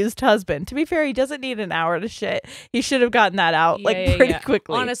confused husband. To be fair, he doesn't need an hour to shit. He should have gotten that out pretty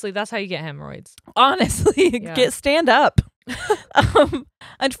quickly. Honestly, that's how you get hemorrhoids. Honestly, stand up.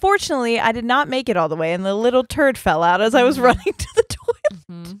 Unfortunately, I did not make it all the way and the little turd fell out as I was running to the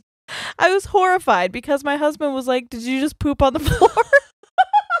toilet. I was horrified because my husband was like, did you just poop on the floor?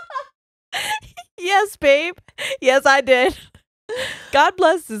 Yes, babe. Yes, I did. God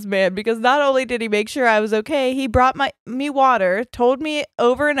bless this man, because not only did he make sure I was okay, he brought me water, told me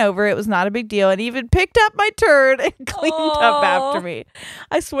over and over it was not a big deal, and even picked up my turd and cleaned up after me.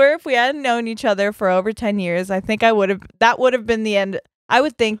 I swear if we hadn't known each other for over 10 years, I think that would have been the end. I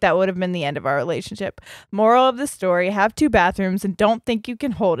would think that would have been the end of our relationship. Moral of the story, have 2 bathrooms and don't think you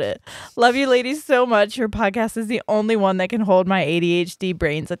can hold it. Love you ladies so much. Your podcast is the only one that can hold my ADHD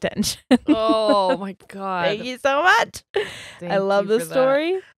brain's attention. Oh my God. Thank you so much. I love this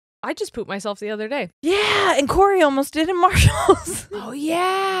story. I just pooped myself the other day. Yeah, and Corey almost did in Marshall's. Oh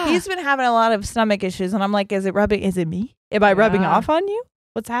yeah. He's been having a lot of stomach issues, and I'm like, is it me? Am I rubbing off on you?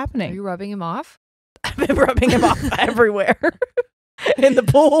 What's happening? Are you rubbing him off? I've been rubbing him off everywhere. In the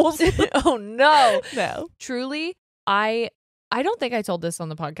pools. Oh no. No. Truly, I don't think I told this on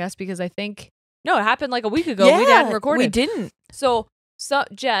the podcast because I think it happened like a week ago. Yeah, We hadn't recorded. We didn't. So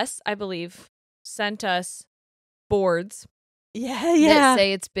Jess, I believe, sent us boards. Yeah. That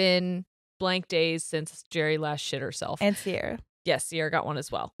say it's been blank days since Jerry last shit herself. And Sierra. Yes, Sierra got one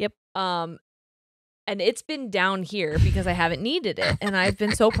as well. Yep. And it's been down here because I haven't needed it. And I've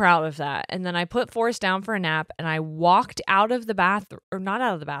been so proud of that. And then I put Forrest down for a nap and I walked out of the bathroom, or not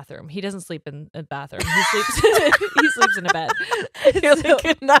out of the bathroom. He doesn't sleep in a bathroom. He sleeps he sleeps in a bed. You're like,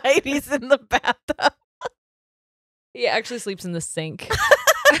 good night. He's in the bathtub. He actually sleeps in the sink.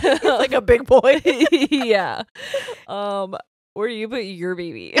 He's like a big boy. Yeah. Where do you put your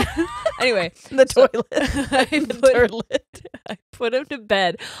baby? Anyway, the toilet. I put him to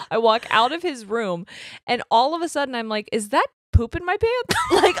bed. I walk out of his room, and all of a sudden, I'm like, "Is that poop in my pants?"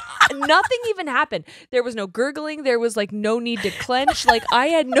 Like nothing even happened. There was no gurgling. There was like no need to clench. Like I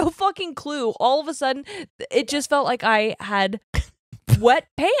had no fucking clue. All of a sudden, it just felt like I had wet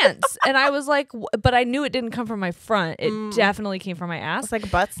pants, and I was like, but I knew it didn't come from my front. It definitely came from my ass. It's like a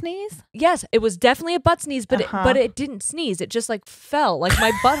butt sneeze. Yes, it was definitely a butt sneeze, but it didn't sneeze. It just like fell, like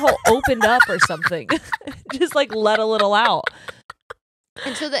my butthole opened up or something. Just like let a little out.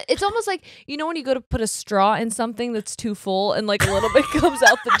 And so that it's almost like, you know, when you go to put a straw in something that's too full and like a little bit comes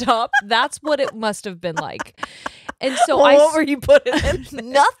out the top, that's what it must have been like. And so what were you putting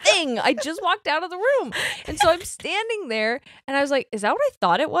in? Nothing. I just walked out of the room. And so I'm standing there and I was like, is that what I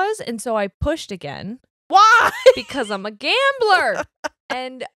thought it was? And so I pushed again. Why? Because I'm a gambler.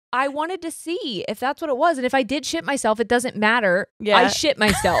 And I wanted to see if that's what it was. And if I did shit myself, it doesn't matter. Yeah. I shit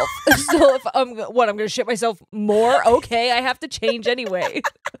myself. So if I'm going to shit myself more? Okay, I have to change anyway.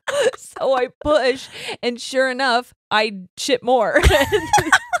 So I push, and sure enough, I shit more.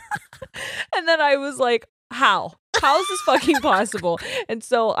 And then I was like, how is this fucking possible? And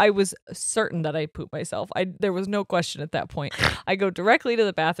so I was certain that I pooped myself. There was no question at that point. I go directly to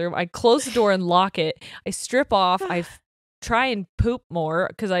the bathroom. I close the door and lock it. I strip off. I try and poop more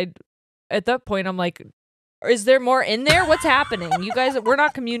because at that point I'm like, is there more in there? What's happening? You guys, we're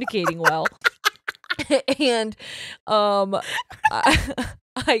not communicating well. And I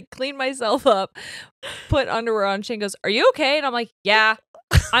clean myself up, put underwear on. Shane goes, "Are you okay?" And I'm like, "Yeah,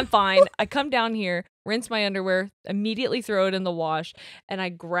 I'm fine." I come down here, rinse my underwear, immediately throw it in the wash, and I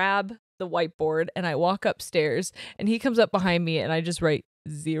grab the whiteboard and I walk upstairs, and he comes up behind me and I just write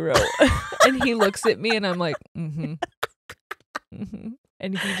 0. And he looks at me and I'm like, mm-hmm.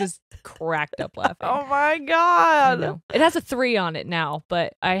 And he just cracked up laughing. Oh my God. It has a 3 on it now,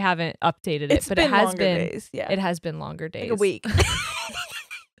 but I haven't updated it. But it has been days. Yeah. It has been longer days. Like a week.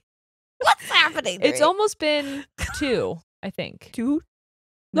 What's happening? It's almost been 2, I think. 2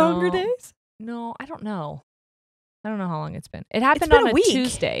 longer days? No, I don't know. I don't know how long it's been. It happened on a week.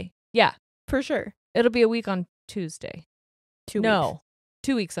 Tuesday. Yeah. For sure. It'll be a week on Tuesday. 2 weeks. No.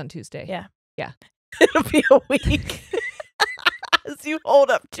 2 weeks on Tuesday. Yeah. Yeah. It'll be a week. As you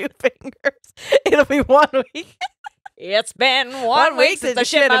hold up 2 fingers, it'll be 1 week. It's been 1 week since I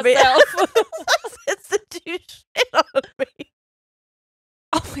shit myself. Since you shit on me.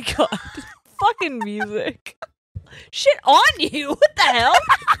 Oh my God. Fucking music. Shit on you? What the hell?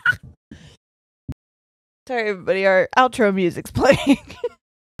 Sorry, everybody. Our outro music's playing.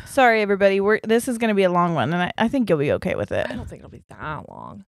 Sorry, everybody. This is going to be a long one, and I think you'll be okay with it. I don't think it'll be that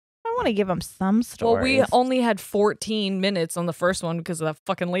long. I want to give them some stories. Well, we only had 14 minutes on the first one because of that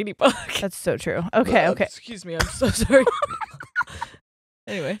fucking ladybug. That's so true. Okay, okay. Excuse me. I'm so sorry.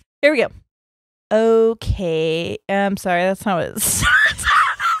 Anyway. Here we go. Okay. I'm sorry. That's not what it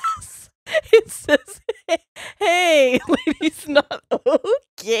starts. It says, hey, ladies, not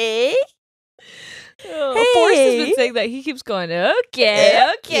okay. Oh, hey. Forrest has been saying that. He keeps going,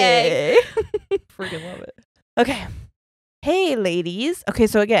 okay. Freaking love it. Okay. Hey, ladies. Okay,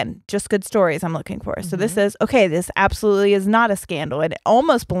 so again, just good stories I'm looking for. So this says, okay, this absolutely is not a scandal, and it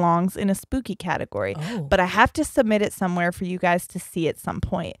almost belongs in a spooky category, but I have to submit it somewhere for you guys to see at some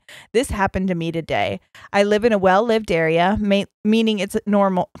point. This happened to me today. I live in a well-lived area, meaning it's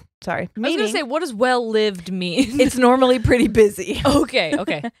normal. Sorry. I was going to say, what does well-lived mean? It's normally pretty busy.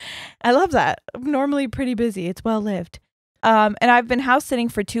 Okay. I love that. Normally pretty busy. It's well-lived. And I've been house sitting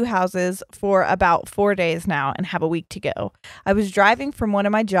for 2 houses for about 4 days now and have a week to go. I was driving from one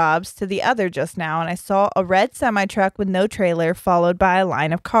of my jobs to the other just now, and I saw a red semi-truck with no trailer followed by a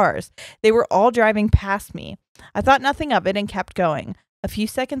line of cars. They were all driving past me. I thought nothing of it and kept going. A few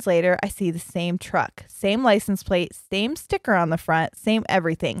seconds later, I see the same truck, same license plate, same sticker on the front, same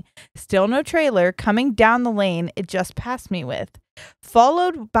everything. Still no trailer coming down the lane it just passed me with,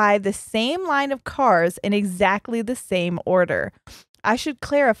 followed by the same line of cars in exactly the same order. I should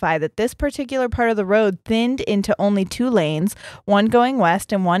clarify that this particular part of the road thinned into only 2 lanes, one going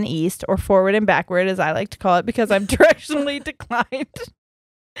west and one east, or forward and backward, as I like to call it, because I'm directionally declined.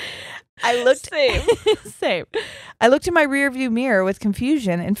 I looked same. I looked in my rearview mirror with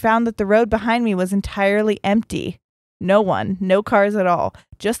confusion and found that the road behind me was entirely empty. No one, no cars at all.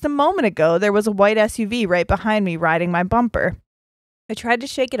 Just a moment ago, there was a white SUV right behind me riding my bumper. I tried to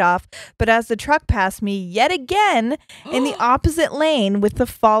shake it off, but as the truck passed me yet again in the opposite lane with the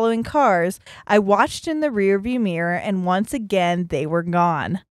following cars, I watched in the rearview mirror and once again they were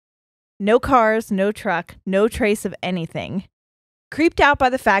gone. No cars, no truck, no trace of anything. Creeped out by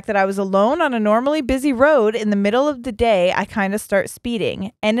the fact that I was alone on a normally busy road in the middle of the day, I kind of start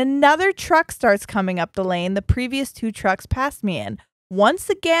speeding. And another truck starts coming up the lane the previous 2 trucks passed me in. Once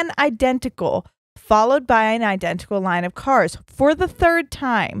again, identical, followed by an identical line of cars for the 3rd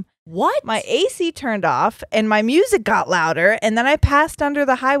time. What? My AC turned off and my music got louder, and then I passed under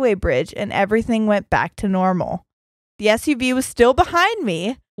the highway bridge and everything went back to normal. The SUV was still behind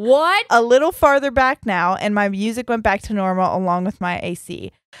me. What? A little farther back now, and my music went back to normal along with my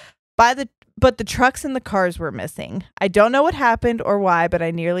AC. But the trucks and the cars were missing. I don't know what happened or why, but I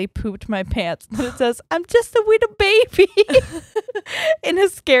nearly pooped my pants. Then it says, "I'm just a little baby," in a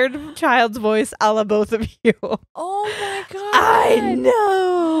scared child's voice, a la both of you. Oh my God. I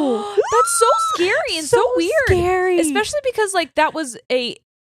know. That's so scary and so weird. Scary. Especially because that was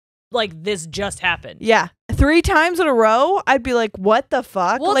this just happened. Yeah. 3 times in a row, I'd be like, what the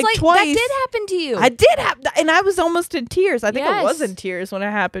fuck? Well, it's twice. That did happen to you. I did have, and I was almost in tears. I think I was Yes. in tears when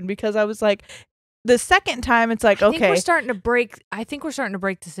it happened because I was like, the second time it's like, I think okay. we're starting to break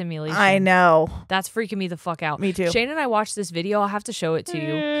the simulation. I know. That's freaking me the fuck out. Me too. Shane and I watched this video. I'll have to show it to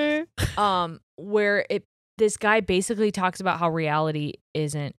you. Where this guy basically talks about how reality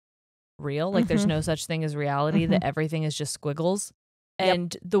isn't real. Like there's no such thing as reality, that everything is just squiggles.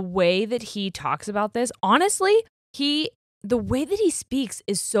 And the way that he talks about this, honestly, the way that he speaks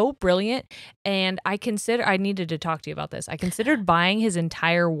is so brilliant. And I needed to talk to you about this. I considered buying his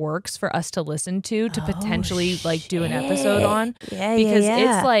entire works for us to listen to potentially do an episode on. Yeah,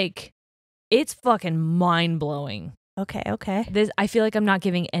 because it's fucking mind blowing. Okay. I feel like I'm not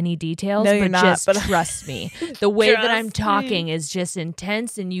giving any details, No, you're but not, just but trust me. The way that I'm Trust talking me. is just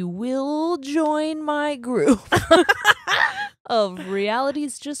intense, and you will join my group of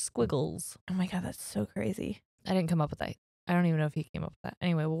reality's just squiggles. Oh my God, that's so crazy. I didn't come up with that. I don't even know if he came up with that.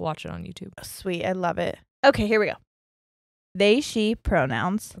 Anyway, we'll watch it on YouTube. Sweet. I love it. Okay, here we go. They, she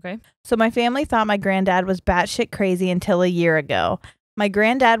pronouns. Okay. So my family thought my granddad was batshit crazy until a year ago. My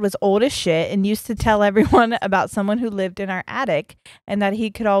granddad was old as shit and used to tell everyone about someone who lived in our attic and that he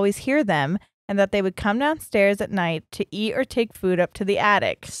could always hear them and that they would come downstairs at night to eat or take food up to the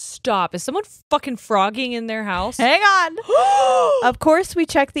attic. Stop. Is someone fucking frogging in their house? Hang on. Of course, we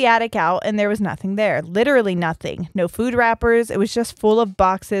checked the attic out and there was nothing there. Literally nothing. No food wrappers. It was just full of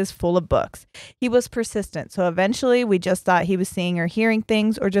boxes full of books. He was persistent. So eventually we just thought he was seeing or hearing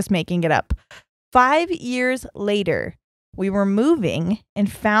things or just making it up. 5 years later, we were moving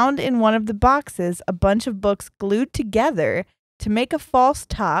and found in one of the boxes a bunch of books glued together to make a false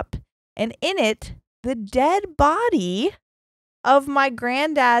top, and in it, the dead body of my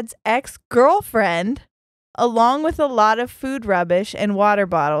granddad's ex-girlfriend, along with a lot of food rubbish and water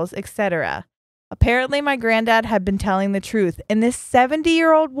bottles, etc. Apparently, my granddad had been telling the truth, and this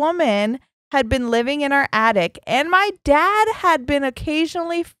 70-year-old woman had been living in our attic, and my dad had been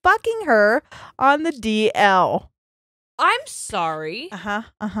occasionally fucking her on the DL. I'm sorry.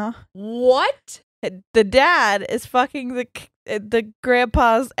 What? The dad is fucking the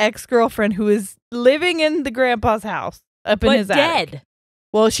grandpa's ex-girlfriend who is living in the grandpa's house up in his attic. Dead.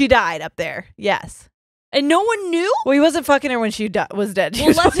 Well, she died up there. Yes. And no one knew? Well, he wasn't fucking her when she was dead. Well,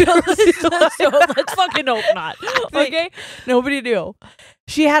 let's fucking hope not. Okay? Nobody knew.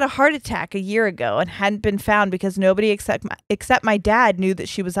 She had a heart attack a year ago and hadn't been found because nobody except my dad knew that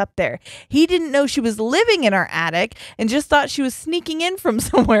she was up there. He didn't know she was living in our attic and just thought she was sneaking in from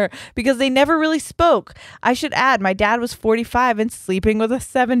somewhere because they never really spoke. I should add, my dad was 45 and sleeping with a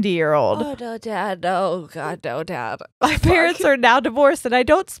 70-year-old. Oh, no, Dad. No, God, no, Dad. My parents are now divorced and I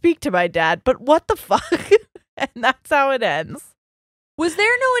don't speak to my dad, but what the fuck? And that's how it ends. Was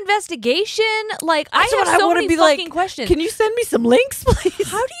there no investigation? I That's have what so I many be fucking like, questions. Can you send me some links, please?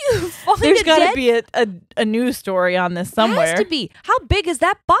 How do you find There's got to dead? be a news story on this somewhere. Has to be. How big is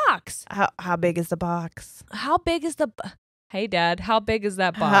that box? How big is the box? How big is the... Hey, Dad, how big is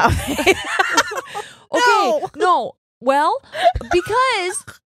that box? No. No. Well, because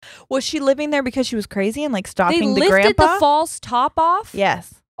Was she living there because she was crazy and like stalking they the lifted grandpa? the false top off?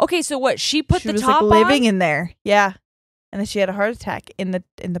 Yes. Okay, so what? She put She the was top like living on? in there. Yeah. And then she had a heart attack in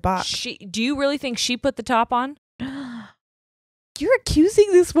the box. Do you really think she put the top on? You're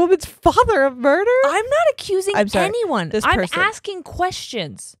accusing this woman's father of murder? I'm not accusing I'm sorry, anyone. this I'm person. asking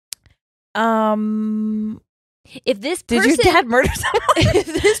questions. If this Did person, your dad murder someone?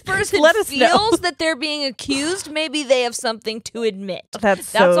 if this person Let us know. feels that they're being accused, maybe they have something to admit.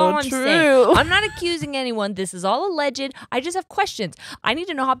 That's all so I'm true. saying. I'm not accusing anyone. This is all alleged. I just have questions. I need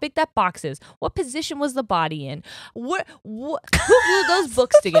to know how big that box is. What position was the body in? Who glued those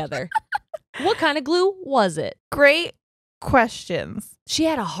books together? What kind of glue was it? Great questions. She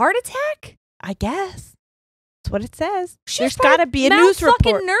had a heart attack? I guess. That's what it says. She's There's got to be a news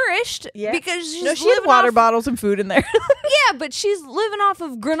fucking report. nourished Yeah. because she's No, she had living water off, bottles and food in there. Yeah, but she's living off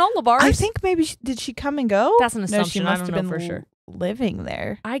of granola bars. I think maybe did she come and go? That's an No, she assumption. I must don't have know been for sure. living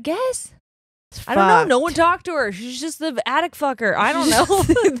there. I guess. It's I don't know. fucked. No one talked to her. She's just the attic fucker. I don't know.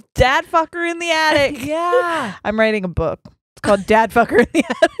 Dad fucker in the attic. Yeah. I'm writing a book. It's called Dad Fucker in the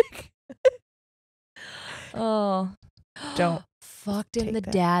Attic. Oh. Don't Fucked in take the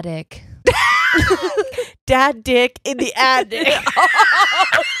that. daddick. Dad dick in the attic.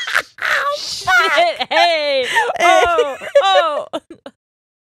 Oh, shit. Hey. Oh.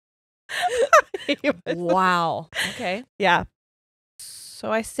 Wow. Okay. Yeah.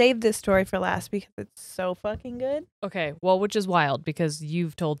 So I saved this story for last because it's so fucking good. Okay. Well, which is wild because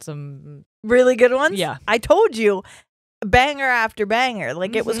you've told some. Really good ones? Yeah. I told you, banger after banger.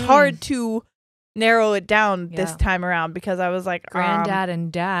 Like, it was Mhm. hard to narrow it down this Yeah. time around because I was like, Granddad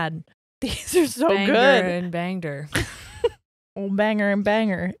and dad. these are so Banged her good. and banged her. Old Banger and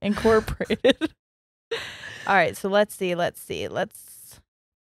Banger Incorporated. All right, so let's see. The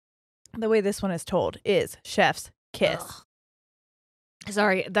way this one is told is chef's kiss. Ugh.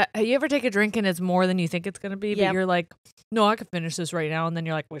 Sorry, you ever take a drink and it's more than you think it's gonna be, Yep. but you're like, no, I could finish this right now, and then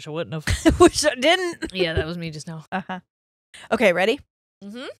you're like, wish I wouldn't have. Wish I didn't. Yeah, that was me just now. Okay, ready?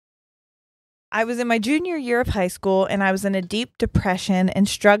 Mm-hmm. I was in my junior year of high school and I was in a deep depression and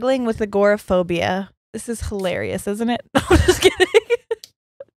struggling with agoraphobia. This is hilarious, isn't it? I'm just kidding.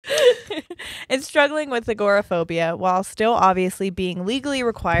 And struggling with agoraphobia while still obviously being legally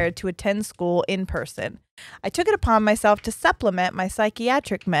required to attend school in person. I took it upon myself to supplement my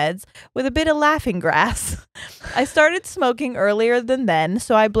psychiatric meds with a bit of laughing grass. I started smoking earlier than then,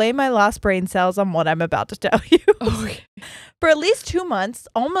 so I blame my lost brain cells on what I'm about to tell you. Okay. For at least 2 months,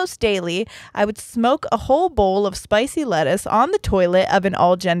 almost daily, I would smoke a whole bowl of spicy lettuce on the toilet of an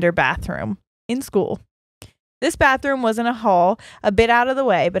all-gender bathroom in school. This bathroom was in a hall, a bit out of the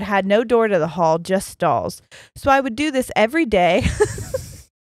way, but had no door to the hall, just stalls. So I would do this every day.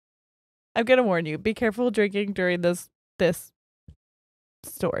 I'm going to warn you, be careful drinking during this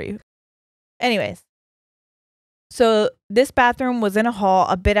story. Anyways. So this bathroom was in a hall,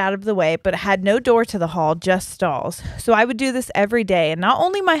 a bit out of the way, but had no door to the hall, just stalls. So I would do this every day, and not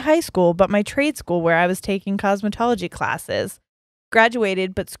only my high school, but my trade school where I was taking cosmetology classes.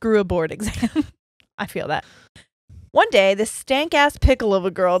 Graduated, but screw a board exam. I feel that. One day, this stank-ass pickle of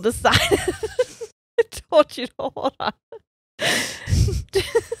a girl decided... I told you to hold on.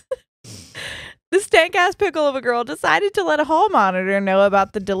 This stank-ass pickle of a girl decided to let a hall monitor know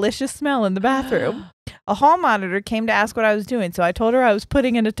about the delicious smell in the bathroom. A hall monitor came to ask what I was doing, so I told her I was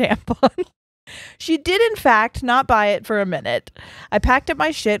putting in a tampon. She did, in fact, not buy it for a minute. I packed up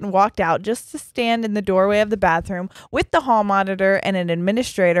my shit and walked out just to stand in the doorway of the bathroom with the hall monitor and an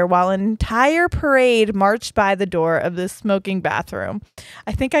administrator while an entire parade marched by the door of this smoking bathroom.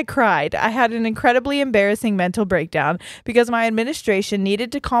 I think I cried. I had an incredibly embarrassing mental breakdown because my administration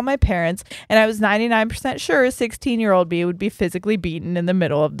needed to call my parents, and I was 99% sure a 16-year-old me would be physically beaten in the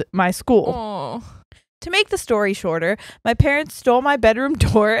middle of my school. Oh. To make the story shorter, my parents stole my bedroom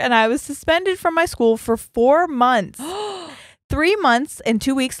door and I was suspended from my school for 4 months. 3 months and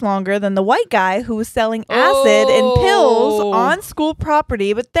 2 weeks longer than the white guy who was selling acid and pills on school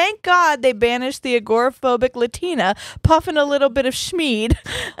property. But thank God they banished the agoraphobic Latina puffing a little bit of schmeed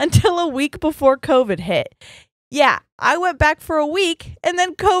until a week before COVID hit. Yeah, I went back for a week and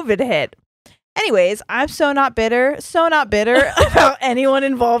then COVID hit. Anyways, I'm so not bitter about anyone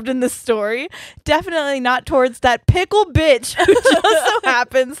involved in this story. Definitely not towards that pickle bitch who just so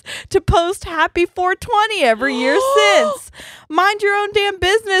happens to post happy 420 every year since. Mind your own damn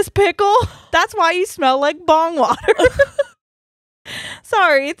business, pickle. That's why you smell like bong water.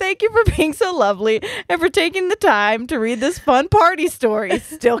 Sorry, thank you for being so lovely and for taking the time to read this fun party story.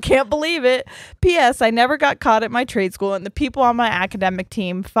 Still can't believe it. P.S. I never got caught at my trade school, and the people on my academic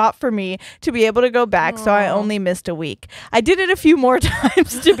team fought for me to be able to go back, so I only missed a week. I did it a few more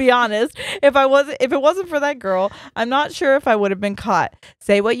times, to be honest. If it wasn't for that girl, I'm not sure if I would have been caught.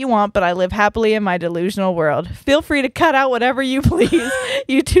 Say what you want, but I live happily in my delusional world. Feel free to cut out whatever you please.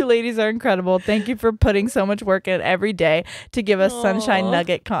 You two ladies are incredible. Thank you for putting so much work in every day to give us sunshine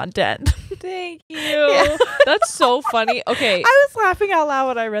nugget content. Thank you. Yeah. That's so funny. Okay. I was laughing out loud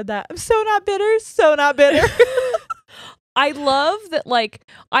when I read that. I'm so not bitter. So not bitter. I love that. Like,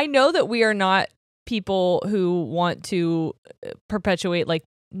 I know that we are not people who want to perpetuate like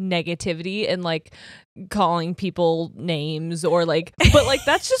negativity and like calling people names or like, but like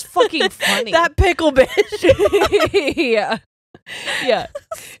that's just fucking funny. That pickle bitch. Yeah. Yeah.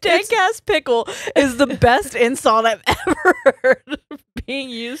 Stank ass pickle is the best insult I've ever heard being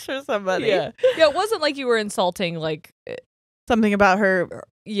used for somebody. Yeah. Yeah, it wasn't like you were insulting like something about her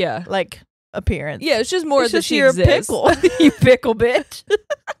like appearance. Yeah, it's just more that she you're exists. A pickle. You pickle bitch.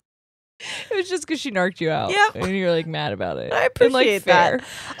 It was just because she narked you out. Yep. And you're like mad about it. I appreciate that.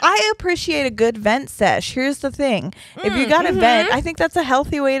 I appreciate a good vent sesh. Here's the thing. If you got a vent, I think that's a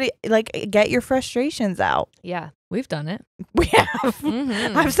healthy way to like get your frustrations out. Yeah. We've done it. We have.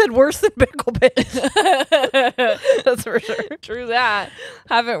 Mm-hmm. I've said worse than pickle bitch. That's for sure. True that.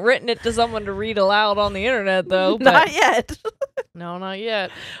 Haven't written it to someone to read aloud on the internet though. Not yet. No, not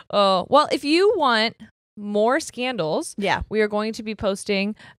yet. Well, if you want more scandals, we are going to be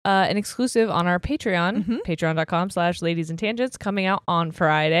posting an exclusive on our Patreon, patreon.com/ladiesandtangents, coming out on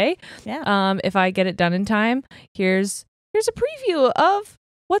Friday. Yeah. If I get it done in time, here's a preview of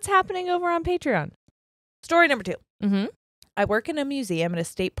what's happening over on Patreon. Story number 2. Mm-hmm. I work in a museum at a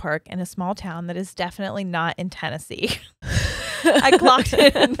state park in a small town that is definitely not in Tennessee. I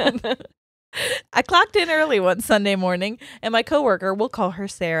clocked in early one Sunday morning, and my coworker, we'll call her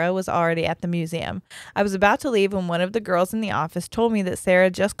Sarah, was already at the museum. I was about to leave when one of the girls in the office told me that Sarah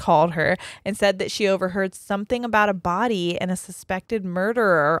just called her and said that she overheard something about a body and a suspected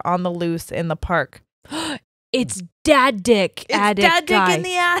murderer on the loose in the park. It's Dad Dick. It's Dad Dick in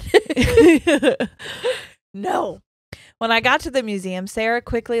the attic. No. When I got to the museum, Sarah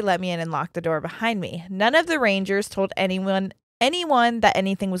quickly let me in and locked the door behind me. None of the rangers told anyone that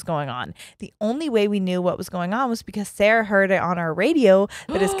anything was going on. The only way we knew what was going on was because Sarah heard it on our radio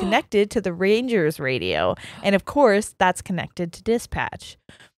that is connected to the Rangers radio. And of course, that's connected to dispatch.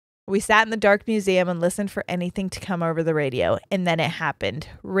 We sat in the dark museum and listened for anything to come over the radio. And then it happened.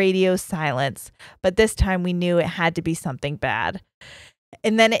 Radio silence. But this time we knew it had to be something bad.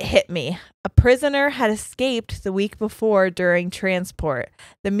 And then it hit me. A prisoner had escaped the week before during transport.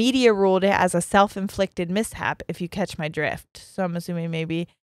 The media ruled it as a self-inflicted mishap, if you catch my drift. So I'm assuming maybe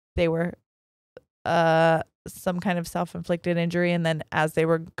they were some kind of self-inflicted injury, and then as they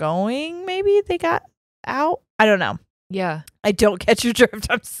were going, maybe they got out. I don't know. Yeah. I don't catch your drift.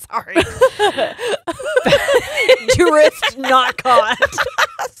 I'm sorry. Drift not caught.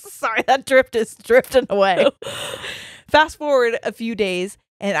 Sorry, that drift is drifting away. Fast forward a few days,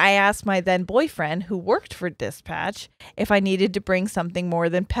 and I asked my then boyfriend, who worked for dispatch, if I needed to bring something more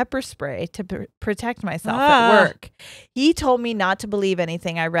than pepper spray to protect myself at work. He told me not to believe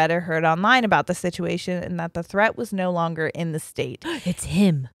anything I read or heard online about the situation and that the threat was no longer in the state. It's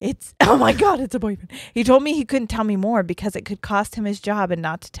him. Oh my God, it's a boyfriend. He told me he couldn't tell me more because it could cost him his job and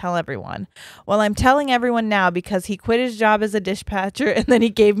not to tell everyone. Well, I'm telling everyone now because he quit his job as a dispatcher and then he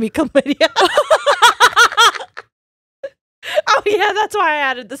gave me chlamydia. Oh, yeah, that's why I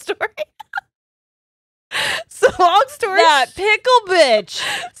added the story. So long story that pickle bitch.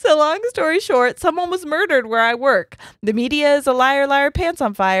 So long story short, someone was murdered where I work. The media is a liar, liar, pants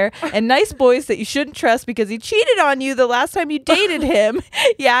on fire, and nice boys that you shouldn't trust because he cheated on you the last time you dated him.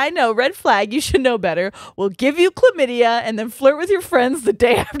 Yeah, I know, red flag, you should know better. Will give you chlamydia and then flirt with your friends the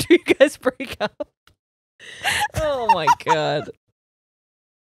day after you guys break up. Oh my God.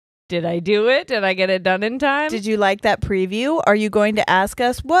 Did I do it? Did I get it done in time? Did you like that preview? Are you going to ask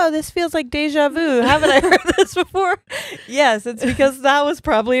us, whoa, this feels like deja vu. Haven't I heard this before? Yes, it's because that was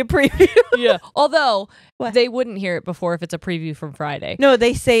probably a preview. Yeah. Although they wouldn't hear it before if it's a preview from Friday. No,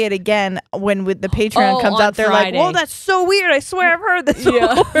 they say it again when the Patreon comes out. They're Friday. Like, whoa, that's so weird. I swear I've heard this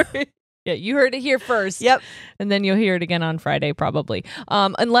before. Yeah, you heard it here first. Yep. And then you'll hear it again on Friday probably.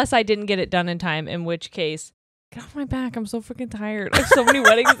 Unless I didn't get it done in time, in which case... Get off my back. I'm so freaking tired. I have so many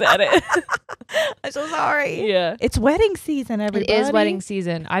weddings to edit. I'm so sorry. Yeah. It's wedding season, everybody. It is wedding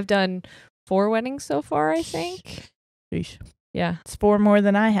season. I've done 4 weddings so far, I think. Sheesh. Yeah. It's 4 more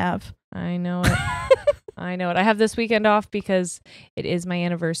than I have. I know it. I know it. I have this weekend off because it is my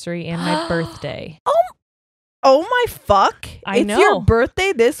anniversary and my birthday. Oh my fuck. I know. It's your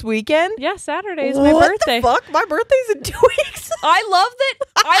birthday this weekend? Yeah, Saturday is my birthday. What the fuck? My birthday's in 2 weeks. I love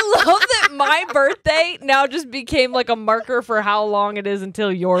that my birthday now just became like a marker for how long it is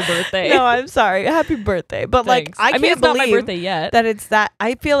until your birthday. No, I'm sorry. Happy birthday. But Thanks. like, I mean, can't it's not believe my birthday yet. that it's that.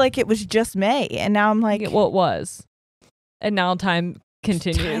 I feel like it was just May. And now I'm like, Well, it was. And now time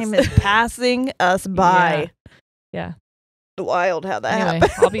continues. Time is passing us by. Yeah. Wild how that Anyway,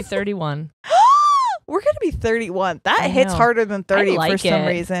 happened. I'll be 31. We're going to be 31. That I hits know. harder than 30 like for some it.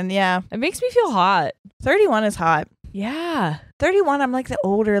 reason. Yeah. It makes me feel hot. 31 is hot. Yeah. 31, I'm like the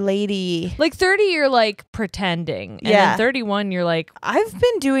older lady. Like 30, you're like pretending. And Yeah. then 31, you're like, I've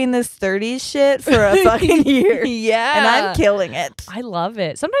been doing this 30s shit for a fucking year. yeah. And I'm killing it. I love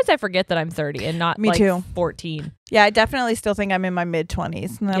it. Sometimes I forget that I'm 30 and not Me like too. 14. Yeah, I definitely still think I'm in my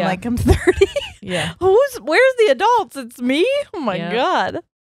mid-20s. And I'm Yeah. like, I'm 30. Yeah. Where's the adults? It's me? Oh my Yeah. God.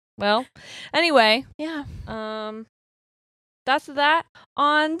 Well, anyway, Yeah. that's that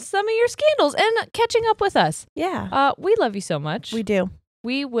on some of your scandals and catching up with us. Yeah. We love you so much. We do.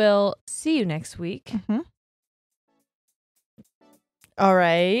 We will see you next week. Mm-hmm. All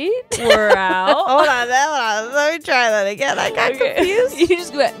right. We're out. hold on. Let me try that again. I got confused. You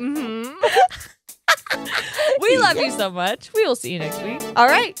just went, We love you so much. We will see you next week. All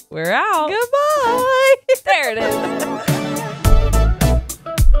right. We're out. Goodbye. There it is.